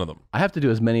single one of them. I have to do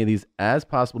as many of these as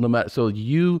possible, no matter. So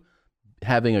you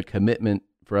having a commitment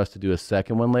for us to do a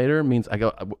second one later means I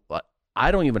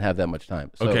don't even have that much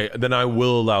time. So, okay, then I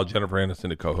will allow Jennifer Aniston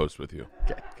to co-host with you.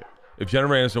 Okay. If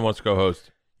Jennifer Aniston wants to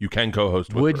co-host, you can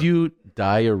co-host with her. Would you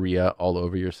diarrhea all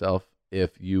over yourself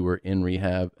if you were in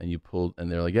rehab and you pulled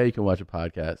and they're like, yeah, you can watch a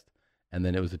podcast, and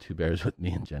then it was the Two Bears with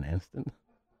me and Jen Aniston?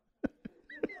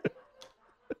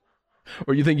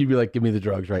 Or you think you'd be like, give me the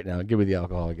drugs right now, give me the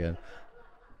alcohol again?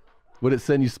 Would it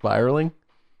send you spiraling?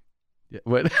 Yeah.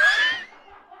 What?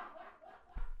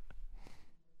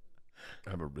 I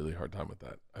have a really hard time with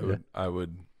that.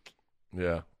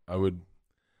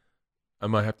 I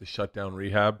might have to shut down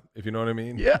rehab, if you know what I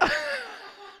mean. Yeah.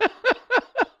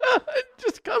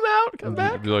 Just come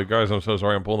back. Be like, guys, I'm so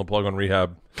sorry. I'm pulling the plug on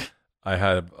rehab. I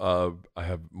have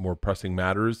more pressing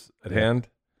matters at hand.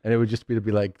 And it would just be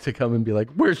to come and be like,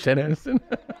 where's Jen Aniston?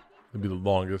 It'd be the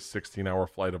longest 16-hour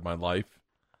flight of my life.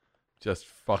 Just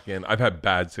fucking, I've had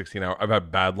bad 16-hour, I've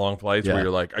had bad long flights where you're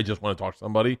like, I just want to talk to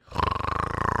somebody.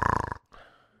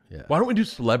 Yeah. Why don't we do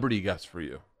celebrity guests for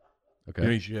you?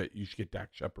 Okay. You should get Dak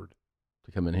Shepard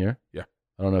to come in here? Yeah.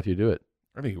 I don't know if you do it.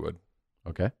 I think you would.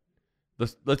 Okay.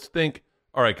 Let's think.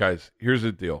 All right, guys, here's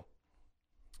the deal.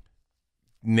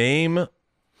 Name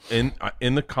in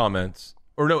the comments,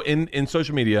 or no, in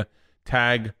social media,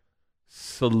 tag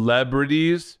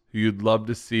celebrities who you'd love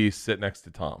to see sit next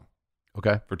to Tom.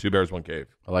 Okay. For Two Bears, One Cave.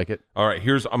 I like it. All right,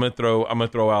 I'm gonna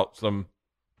throw out some.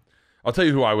 I'll tell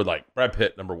you who I would like. Brad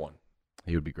Pitt, number one.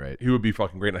 He would be great. He would be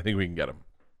fucking great, and I think we can get him.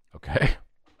 Okay.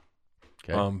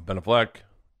 Ben Affleck.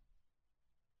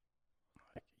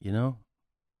 You know,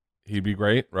 He'd be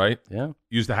great, right? Yeah.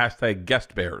 Use the hashtag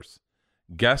guest bears.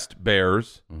 Guest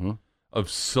bears of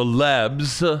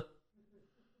celebs.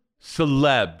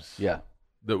 Celebs. Yeah.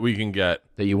 That we can get.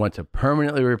 That you want to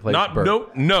permanently replace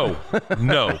Bert. No.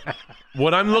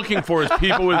 What I'm looking for is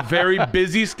people with very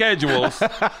busy schedules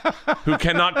who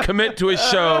cannot commit to a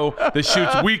show that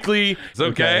shoots weekly.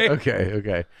 Okay?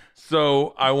 Okay.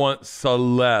 So I want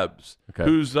celebs. Okay.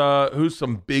 Who's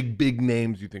some big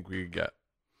names you think we could get?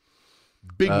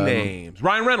 Big names.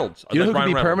 Ryan Reynolds. You know who could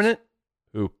be Reynolds. permanent?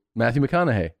 Who? Matthew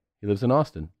McConaughey. He lives in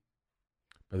Austin.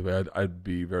 By the way, I'd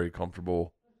be very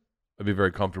comfortable. I'd be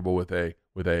very comfortable with a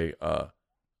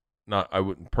not I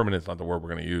wouldn't permanent's not the word we're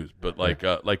going to use, but like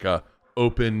a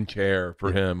open chair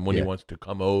for him when he wants to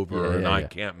come over and I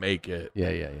can't make it.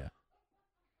 Yeah.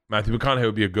 Matthew McConaughey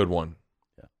would be a good one.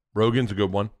 Yeah. Rogan's a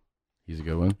good one. He's a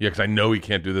good one. Yeah, because I know he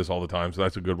can't do this all the time, so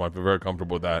that's a good one. I feel very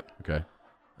comfortable with that. Okay.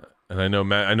 And I know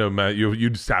Matt.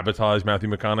 You'd sabotage Matthew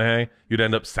McConaughey. You'd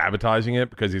end up sabotaging it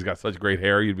because he's got such great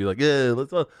hair. You'd be like, yeah,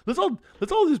 let's all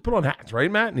just put on hats,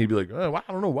 right, Matt? And he'd be like, oh,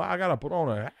 I don't know why I gotta put on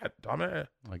a hat, Tommy.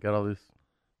 I got all this.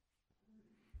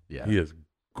 Yeah. He is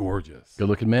gorgeous. Good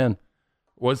looking man.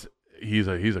 He's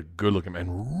a good looking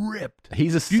man. Ripped.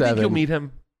 He's a Do you 7. think you'll meet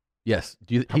him? Yes.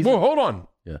 Hold on.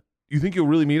 Yeah. You think you'll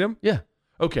really meet him? Yeah.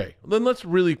 Okay. Then let's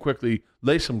really quickly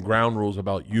lay some ground rules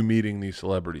about you meeting these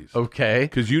celebrities. Okay.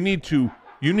 Because you need to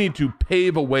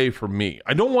pave a way for me.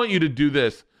 I don't want you to do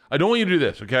this.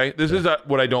 Okay? This is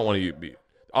what I don't want you to be.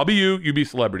 I'll be you be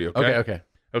celebrity, okay?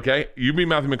 Okay? You be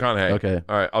Matthew McConaughey. Okay.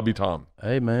 All right, I'll be Tom.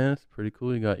 Hey, man, it's pretty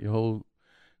cool. You got your whole...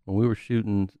 When we were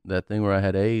shooting that thing where I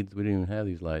had AIDS, we didn't even have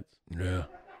these lights. Yeah.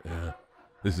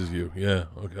 This is you. Yeah,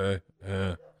 okay.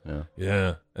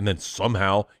 Yeah. And then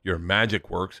somehow your magic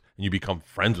works and you become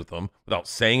friends with them without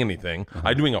saying anything.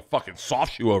 I'm doing a fucking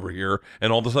soft shoe over here,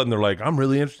 and all of a sudden they're like, I'm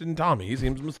really interested in Tommy. He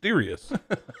seems mysterious.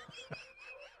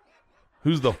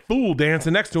 Who's the fool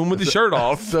dancing next to him with his shirt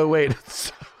off? So wait,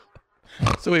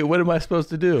 what am I supposed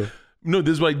to do? No,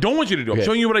 this is what I don't want you to do. I'm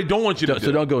showing you what I don't want you to do.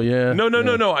 So don't go, yeah. No.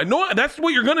 I know that's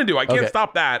what you're going to do. I can't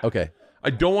stop that. Okay.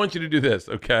 I don't want you to do this,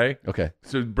 okay? Okay.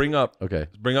 So bring up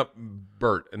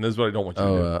Bert, and this is what I don't want you to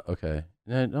do. Okay.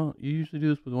 Now, don't you usually do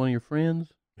this with one of your friends?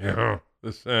 Yeah.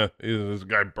 This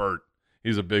guy Bert.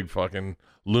 He's a big fucking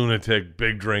lunatic,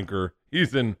 big drinker.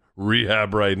 He's in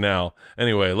rehab right now.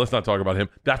 Anyway, let's not talk about him.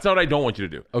 That's not what I don't want you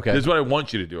to do. Okay. This is what I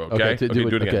want you to do, okay? Do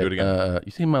it again.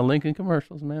 You seen my Lincoln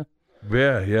commercials, man?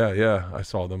 Yeah. I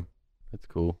saw them. That's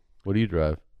cool. What do you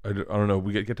drive? I don't know.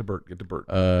 We get to Bert.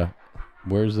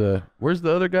 Where's the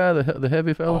other guy, the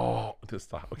heavy fella? Oh, just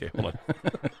stop. Okay, hold on.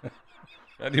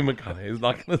 Matthew McConaughey is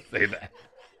not going to say that.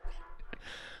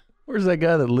 Where's that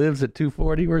guy that lives at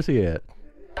 240? Where's he at?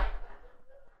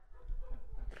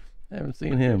 I haven't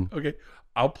seen him. Okay,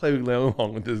 I'll play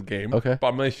along with this game. Okay, but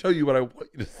I'm going to show you what I want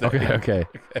you to say. Okay.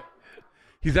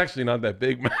 He's actually not that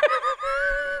big,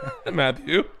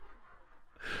 Matthew.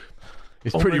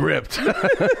 He's pretty ripped.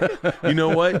 You know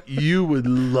what? You would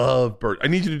love Bert. I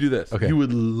need you to do this. Okay. You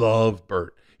would love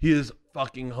Bert. He is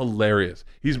fucking hilarious.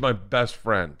 He's my best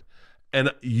friend.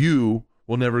 And you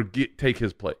will never take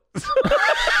his place.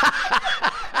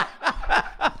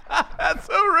 That's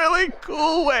a really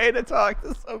cool way to talk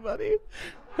to somebody.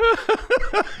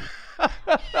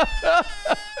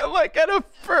 Like at a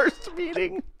first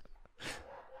meeting.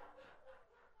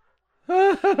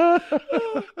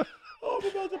 Oh,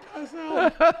 I'm about to pass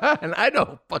out. And I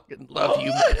don't fucking love you,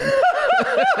 man. You're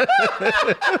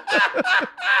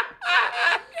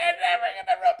never going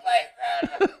to replace him.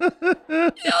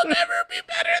 You'll never be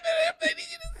better than him. I need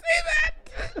you to say that.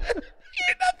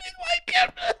 You're nothing like him.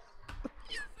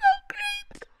 He's so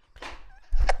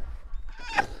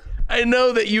great. I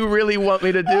know that you really want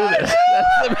me to do this.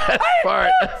 That's the best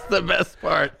part. That's the best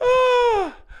part.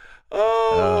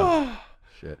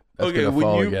 Shit. That's okay,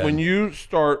 when you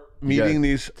start meeting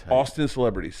these Austin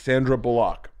celebrities, Sandra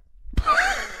Bullock,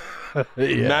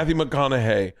 Matthew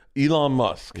McConaughey, Elon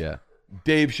Musk,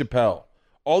 Dave Chappelle,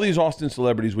 all these Austin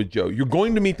celebrities with Joe, you're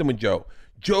going to meet them with Joe.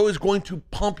 Joe is going to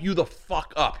pump you the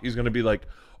fuck up. He's going to be like,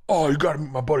 oh, you got to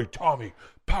meet my buddy Tommy.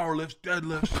 Power lifts,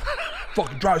 deadlifts,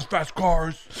 fucking drives fast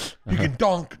cars. He can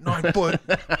dunk, 9 foot.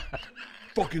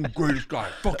 Fucking greatest guy.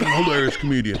 Fucking hilarious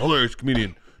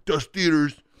comedian. Does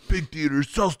theaters. Big theaters,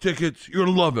 sells tickets. You're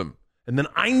gonna love him. And then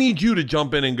I need you to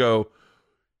jump in and go,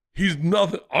 he's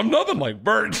nothing. I'm nothing like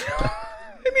Bert.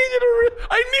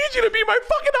 I need you to be my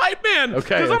fucking hype man.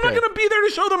 Okay. Because I'm not gonna be there to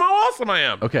show them how awesome I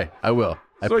am. Okay, I will.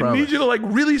 So I need you to like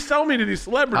really sell me to these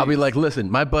celebrities. I'll be like, listen,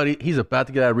 my buddy, he's about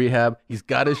to get out of rehab. He's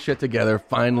got his shit together,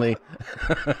 finally.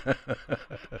 Don't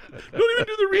even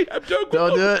do the rehab joke.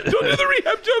 Don't do it. Don't do the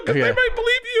rehab joke because they might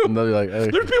believe you. And they'll be like,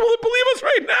 there's people that believe us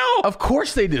right now. Of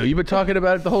course they do. You've been talking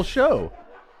about it the whole show.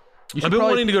 I've been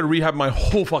wanting to go to rehab my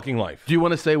whole fucking life. Do you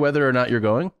want to say whether or not you're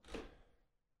going?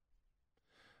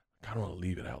 I don't want to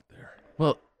leave it out there.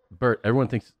 Well, Bert, everyone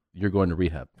thinks you're going to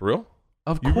rehab. For real?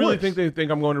 Of course. You really think they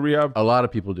think I'm going to rehab? A lot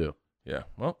of people do. Yeah.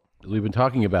 Well, we've been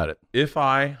talking about it. If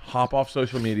I hop off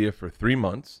social media for 3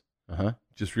 months,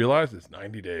 just realize it's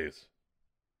 90 days.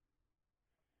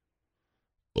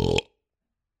 Do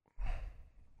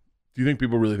you think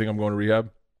people really think I'm going to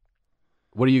rehab?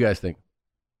 What do you guys think?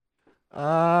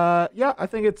 Yeah, I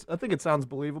think it sounds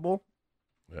believable.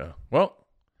 Yeah. Well,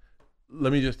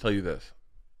 let me just tell you this.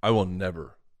 I will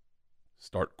never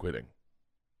start quitting.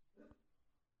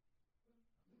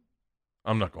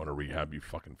 I'm not going to rehab, you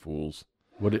fucking fools.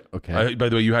 Okay. By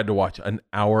the way, you had to watch an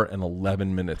hour and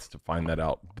 11 minutes to find that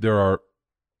out. There are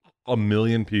a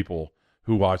million people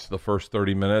who watch the first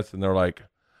 30 minutes and they're like,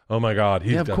 oh my God,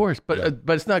 he's of course. But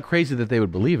it's not crazy that they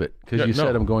would believe it because you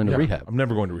said I'm going to rehab. I'm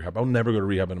never going to rehab. I'll never go to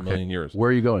rehab in a million years. Where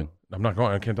are you going? I'm not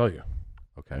going. I can't tell you.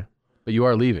 Okay. But you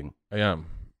are leaving. I am.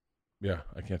 Yeah,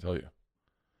 I can't tell you.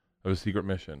 I have a secret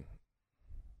mission.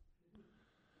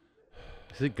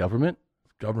 Is it government?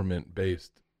 It's government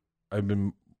based. I've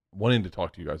been wanting to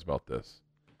talk to you guys about this.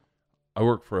 I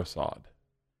work for Assad.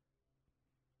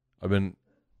 I've been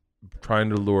trying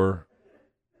to lure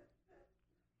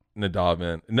Nadav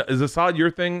in. Is Assad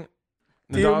your thing?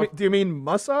 Do you mean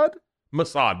Mossad?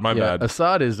 Mossad, my bad.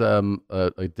 Assad is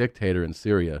a dictator in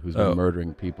Syria who's been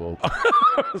murdering people.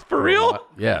 For real?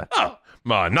 Yeah. Oh,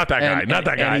 not that guy. Not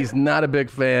that guy. And he's not a big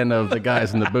fan of the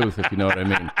guys in the booth, if you know what I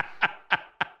mean.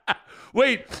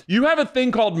 Wait, you have a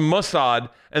thing called Mossad,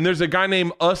 and there's a guy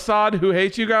named Assad who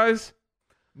hates you guys?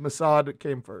 Mossad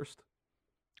came first.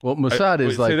 Well, Mossad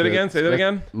is like... Say that again? Say that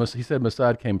again? He said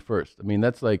Mossad came first. I mean,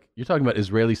 that's like... You're talking about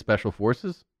Israeli Special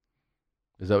Forces?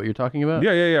 Is that what you're talking about?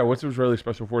 Yeah. What's Israeli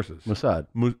Special Forces? Mossad.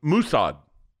 Mossad.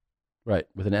 Right,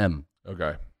 with an M.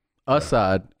 Okay.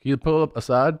 Assad. Can you pull up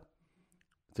Assad?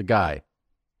 It's a guy.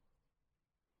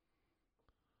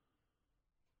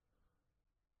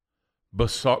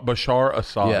 Bashar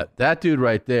Assad. Yeah, that dude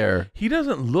right there. He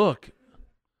doesn't look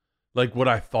like what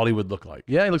I thought he would look like.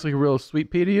 Yeah, he looks like a real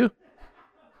sweet pea to you.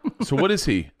 So what is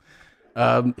he?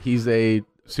 He's a...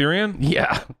 Syrian?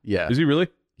 Yeah. Is he really?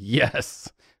 Yes.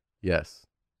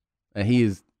 And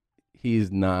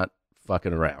he's not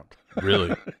fucking around.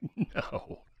 Really?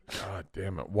 No. God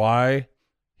damn it. Why?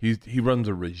 He runs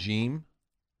a regime?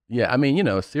 Yeah, I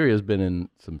mean, Syria's been in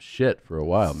some shit for a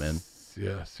while, man.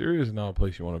 Yeah, Syria is not a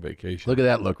place you want to vacation. Look at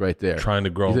that look right there. Trying to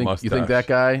grow a mustache. You think that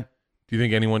guy? Do you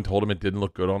think anyone told him it didn't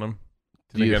look good on him?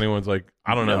 Do you think anyone's like,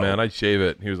 I don't know, man, I'd shave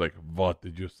it. And he was like, what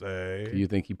did you say? Do you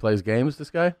think he plays games, this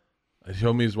guy?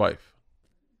 Show me his wife.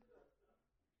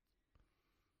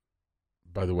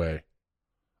 By the way,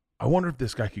 I wonder if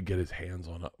this guy could get his hands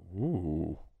on a...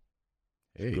 Ooh.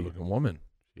 Hey. Good-looking woman.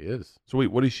 She is. So wait,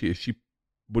 what is she?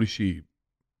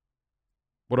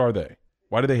 What are they?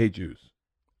 Why do they hate Jews?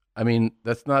 I mean,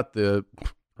 that's not the...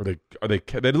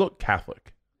 They look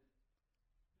Catholic.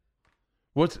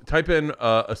 Type in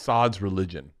Assad's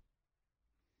religion.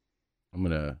 I'm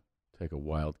going to take a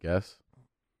wild guess.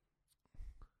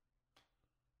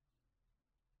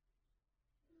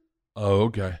 Oh,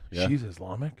 okay. Yeah. She's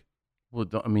Islamic? Well,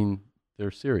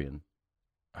 they're Syrian.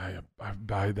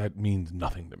 That means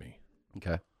nothing to me.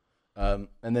 Okay. And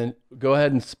then go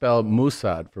ahead and spell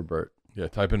Mossad for Bert. Yeah,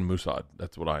 type in Mossad.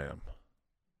 That's what I am.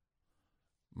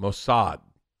 Mossad.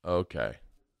 Okay.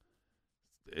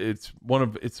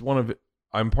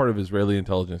 I'm part of Israeli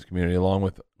intelligence community along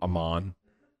with Amman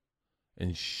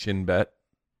and Shin Bet.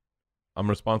 I'm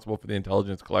responsible for the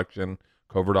intelligence collection,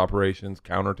 covert operations,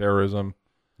 counterterrorism.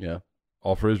 Yeah.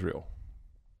 All for Israel.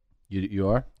 You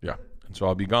are? Yeah. And so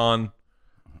I'll be gone.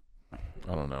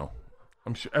 I don't know.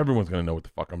 I'm sure everyone's going to know what the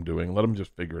fuck I'm doing. Let them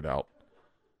just figure it out.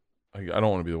 I don't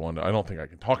want to be the one. I don't think I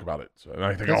can talk about it. So I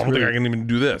don't think I can even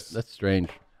do this. That's strange.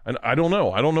 And I don't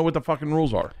know. I don't know what the fucking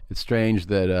rules are. It's strange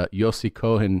that Yossi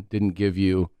Cohen didn't give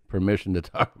you permission to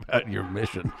talk about your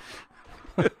mission.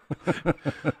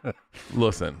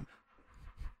 Listen.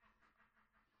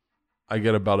 I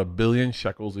get about 1 billion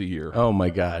shekels a year. Oh, my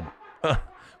God.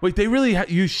 Wait, they really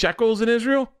use shekels in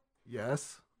Israel?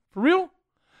 Yes. For real?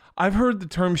 I've heard the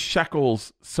term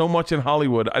shekels so much in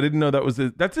Hollywood. I didn't know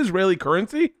that's Israeli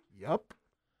currency? Yep.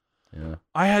 Yeah.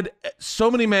 I had so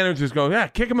many managers go, yeah,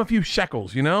 kick him a few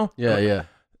shekels, Yeah.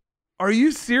 Are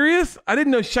you serious? I didn't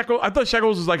know shekels. I thought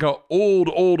shekels was like a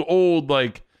old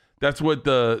like that's what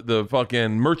the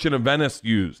fucking Merchant of Venice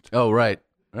used. Oh, right.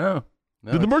 Oh.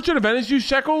 No. Did the Merchant of Venice use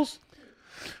shekels?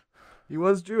 He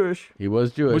was Jewish. He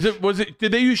was Jewish. Was it?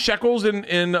 Did they use shekels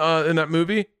in that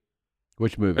movie?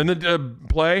 Which movie? In the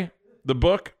play, the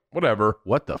book, whatever.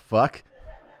 What the fuck?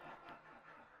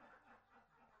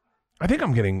 I think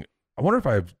I'm getting. I wonder if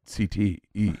I have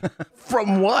CTE.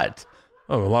 From what?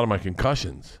 Oh, a lot of my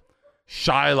concussions.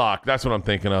 Shylock. That's what I'm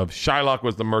thinking of. Shylock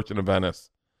was the Merchant of Venice.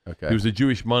 Okay. He was a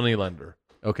Jewish moneylender.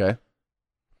 Okay.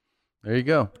 There you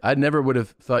go. I never would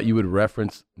have thought you would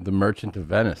reference the Merchant of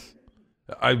Venice.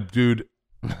 Dude,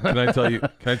 can I tell you?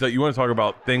 You want to talk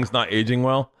about things not aging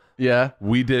well? Yeah.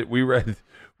 We read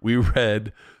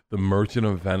the Merchant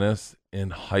of Venice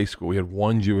in high school. We had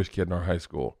one Jewish kid in our high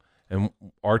school, and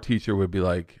our teacher would be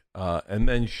like, and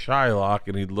then Shylock,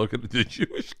 and he'd look at the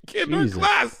Jewish kid in our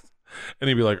class, and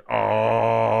he'd be like,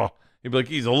 oh, he'd be like,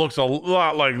 he looks a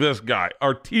lot like this guy.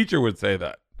 Our teacher would say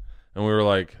that, and we were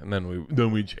like, and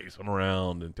then we chase him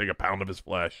around and take a pound of his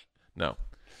flesh. No,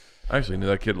 I actually knew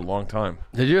that kid a long time.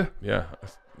 Did you? Yeah.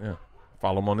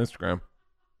 Follow him on Instagram.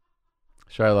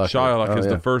 Shylock is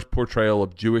the first portrayal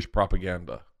of Jewish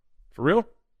propaganda. For real?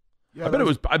 Yeah, I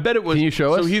bet it was. Can you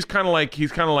show us? So he's kind of like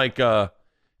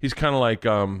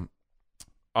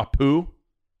Apu.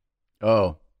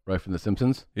 Oh, right from The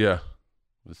Simpsons? Yeah.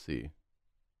 Let's see.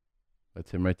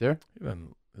 That's him right there? It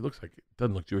looks like it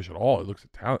doesn't look Jewish at all. It looks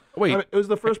Italian. Wait, it was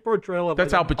the first portrayal of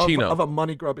that's Al Pacino of a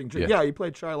money grubbing Jew. Yeah, he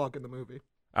played Shylock in the movie.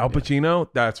 Al Pacino?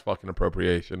 That's fucking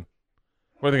appropriation.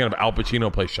 What are they thinking of Al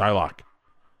Pacino play Shylock?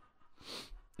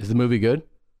 Is the movie good?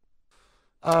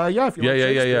 Yeah. If you like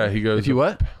Shakespeare. Yeah. He goes. If you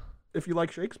what? If you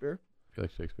like Shakespeare. If you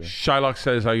like Shakespeare. Shylock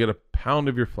says, "I get a pound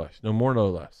of your flesh, no more, no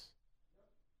less."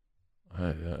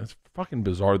 It's fucking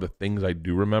bizarre the things I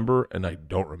do remember and I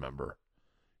don't remember.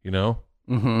 You know?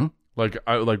 Mm-hmm. Like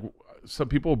some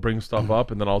people bring stuff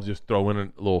up and then I'll just throw in a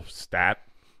little stat.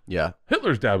 Yeah.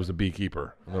 Hitler's dad was a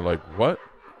beekeeper, and they're like, "What?"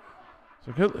 It's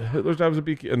like Hitler's dad was a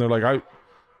beekeeper, and they're like, "I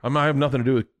have nothing to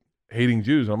do with hating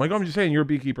Jews." And I'm like, "Oh, I'm just saying you're a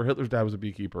beekeeper. Hitler's dad was a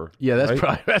beekeeper." Yeah, that's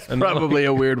right? probably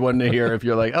a weird one to hear if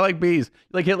you're like, "I like bees."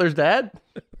 You like Hitler's dad?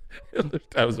 Hitler's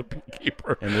dad was a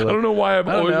beekeeper. And I don't know why I've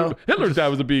always know. Hitler's dad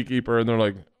was a beekeeper, and they're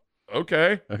like,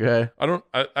 "Okay." I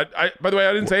by the way,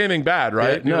 I didn't say anything bad,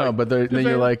 right? Yeah, no, like, but then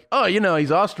you're like, "Oh,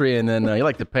 he's Austrian and he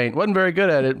liked to paint. Wasn't very good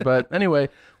at it, but anyway,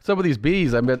 what's up with these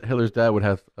bees?" I bet Hitler's dad would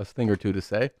have a thing or two to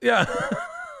say. Yeah.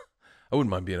 I wouldn't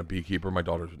mind being a beekeeper. My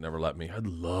daughters would never let me. I'd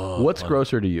love. What's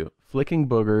grosser to you? Flicking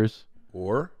boogers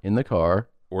or in the car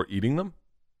or eating them?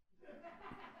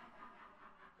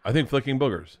 I think flicking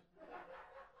boogers.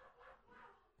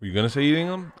 Were you going to say eating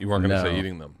them? You weren't going to say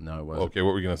eating them. No, I wasn't. Okay,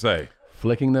 what were you going to say?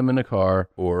 Flicking them in a car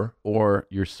or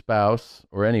your spouse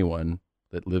or anyone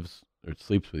that lives or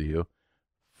sleeps with you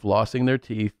flossing their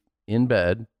teeth in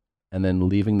bed and then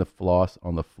leaving the floss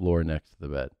on the floor next to the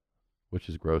bed. Which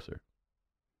is grosser?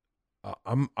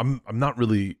 I'm not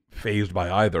really fazed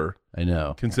by either. I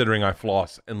know. Considering I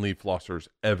floss and leave flossers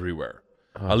everywhere.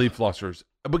 I leave flossers.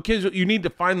 But kids, you need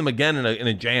to find them again in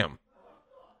a jam.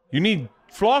 You need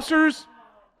flossers.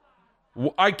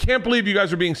 I can't believe you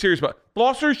guys are being serious about it.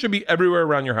 Flossers should be everywhere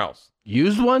around your house.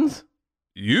 Used ones?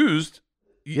 Used?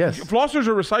 Yes. Flossers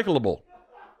are recyclable.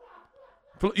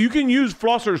 You can use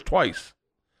flossers twice.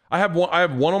 I have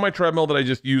one on my treadmill that I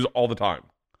just use all the time.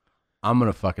 I'm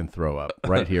going to fucking throw up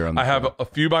right here on the I have a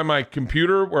few by my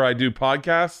computer where I do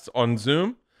podcasts on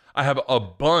Zoom. I have a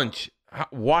bunch.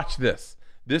 Watch this.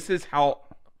 This is how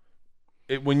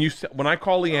when I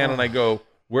call Leanne and I go,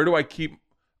 "Where do I keep?"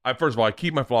 First of all, I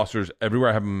keep my flossers everywhere.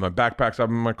 I have them in my backpacks. I have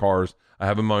them in my cars. I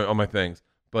have them on my things.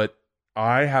 But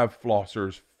I have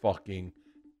flossers fucking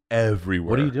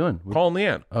everywhere. What are you doing? Calling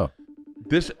Leanne. Oh.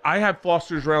 I have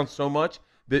flossers around so much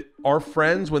that our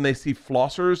friends, when they see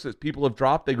flossers that people have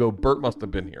dropped, they go, "Bert must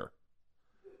have been here."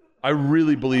 I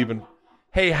really believe in.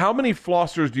 Hey, how many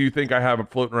flossers do you think I have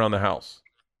floating around the house?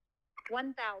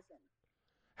 1,000.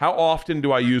 How often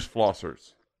do I use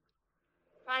flossers?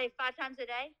 Probably 5 times a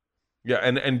day. Yeah,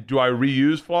 and do I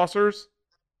reuse flossers?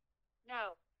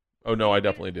 No. Oh no, I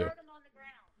definitely do. Throw them on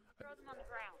the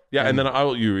ground. Yeah, and then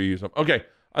you reuse them. Okay,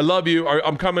 I love you.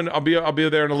 I'm coming. I'll be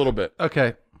there in a little bit.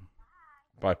 Okay.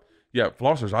 Bye. Yeah,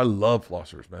 flossers. I love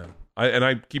flossers, man.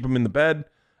 I keep them in the bed.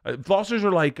 Flossers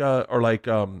are like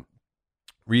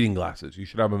reading glasses. You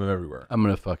should have them everywhere. I'm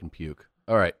gonna fucking puke.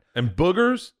 All right. And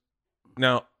boogers.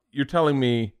 Now you're telling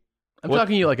me. I'm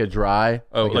talking to you like a dry.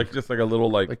 Oh, like just like a little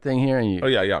like thing here, and you. Oh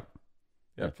yeah.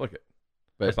 Flick it.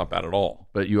 But that's not bad at all.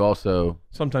 But you also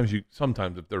sometimes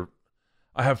if they're,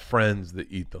 I have friends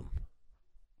that eat them.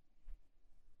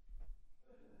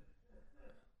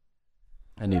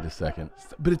 I need a second.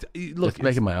 But it's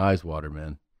making my eyes water,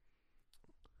 man.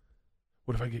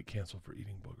 What if I get canceled for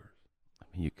eating boogers? I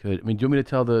mean, you could. I mean, do you want me to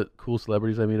tell the cool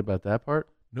celebrities I meet about that part?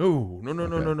 No.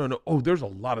 Oh, there's a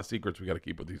lot of secrets we got to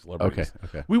keep with these celebrities.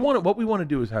 Okay. What we want to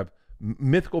do is have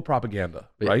mythical propaganda,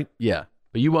 right? Yeah.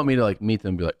 But you want me to like meet them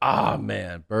and be like,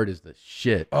 man, Bert is the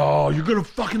shit. Oh, you're going to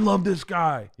fucking love this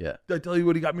guy. Yeah. Did I tell you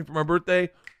what he got me for my birthday?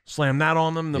 Slam that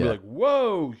on them. They'll be like,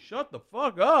 whoa, shut the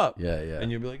fuck up. Yeah.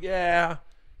 And you'll be like, yeah.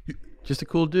 Just a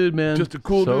cool dude, man. Just a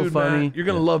cool so dude, funny. man. You're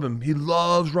going to love him. He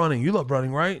loves running. You love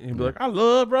running, right? And you'll be like, I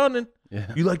love running.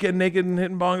 Yeah. You like getting naked and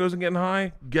hitting bongos and getting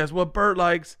high? Guess what Bert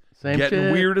likes? Same getting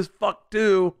shit. weird as fuck,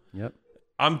 too. Yep.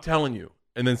 I'm telling you.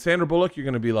 And then Sandra Bullock, you're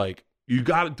going to be like,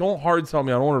 don't hard sell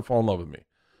me. I don't want her to fall in love with me.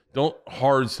 Don't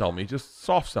hard sell me. Just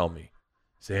soft sell me.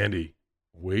 Sandy,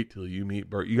 wait till you meet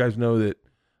Bert. You guys know that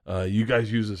you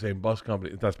guys use the same bus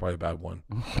company. That's probably a bad one.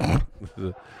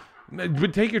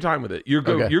 But take your time with it. You're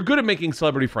good. Okay. You're good at making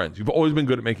celebrity friends. You've always been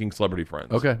good at making celebrity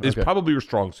friends. Okay. It's probably your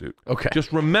strong suit. Okay.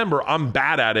 Just remember, I'm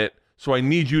bad at it, so I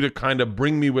need you to kind of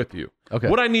bring me with you. Okay.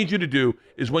 What I need you to do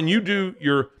is when your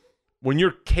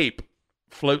cape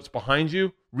floats behind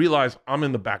you, realize I'm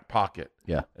in the back pocket.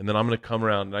 Yeah. And then I'm going to come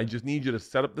around, and I just need you to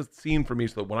set up the scene for me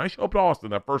so that when I show up to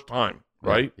Austin that first time,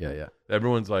 right? Yeah.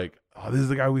 Everyone's like, oh, this is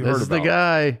the guy we heard about. This is the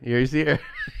guy. He's here.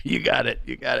 You got it.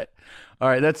 All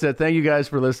right, that's it. Thank you guys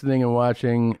for listening and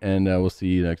watching, and we'll see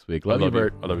you next week. Love you,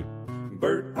 Bert. I love you.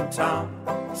 Bert and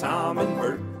Tom and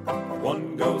Bert.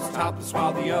 One goes topless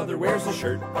while the other wears a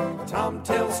shirt. Tom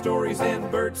tells stories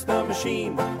and Bert's the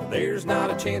machine. There's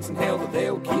not a chance in hell that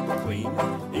they'll keep it clean.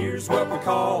 Here's what we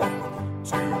call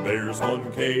Two Bears,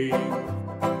 One Cave.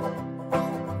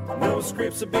 No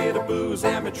scripts, a bit of booze,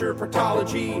 amateur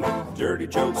partology. Dirty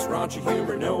jokes, raunchy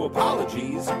humor, no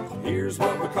apologies. Here's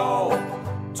what we call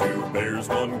Two Bears,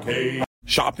 One Cave.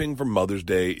 Shopping for Mother's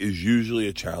Day is usually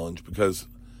a challenge because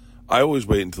I always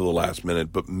wait until the last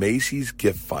minute, but Macy's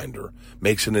Gift Finder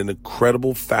makes it an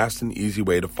incredible, fast, and easy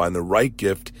way to find the right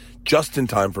gift just in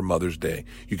time for Mother's Day.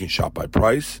 You can shop by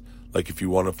price, like if you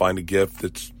want to find a gift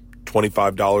that's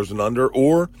 $25 and under,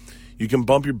 or you can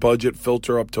bump your budget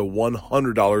filter up to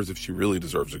 $100 if she really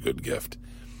deserves a good gift.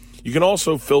 You can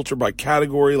also filter by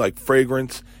category like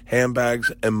fragrance,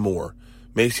 handbags, and more.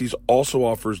 Macy's also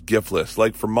offers gift lists,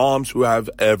 like for moms who have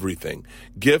everything.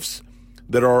 Gifts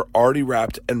that are already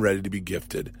wrapped and ready to be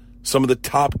gifted. Some of the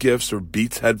top gifts are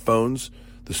Beats headphones,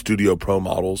 the Studio Pro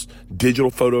models, digital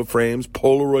photo frames,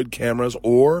 Polaroid cameras,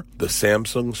 or the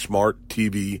Samsung Smart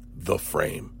TV, The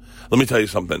Frame. Let me tell you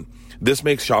something. This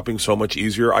makes shopping so much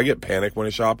easier. I get panicked when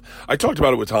I shop. I talked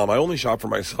about it with Tom. I only shop for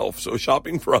myself, so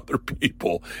shopping for other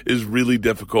people is really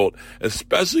difficult,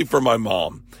 especially for my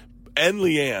mom and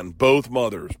Leanne, both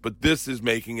mothers, but this is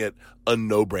making it a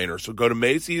no-brainer. So go to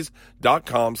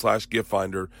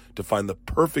Macy's.com/giftfinder to find the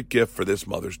perfect gift for this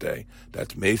Mother's Day.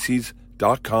 That's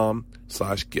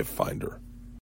Macy's.com/giftfinder.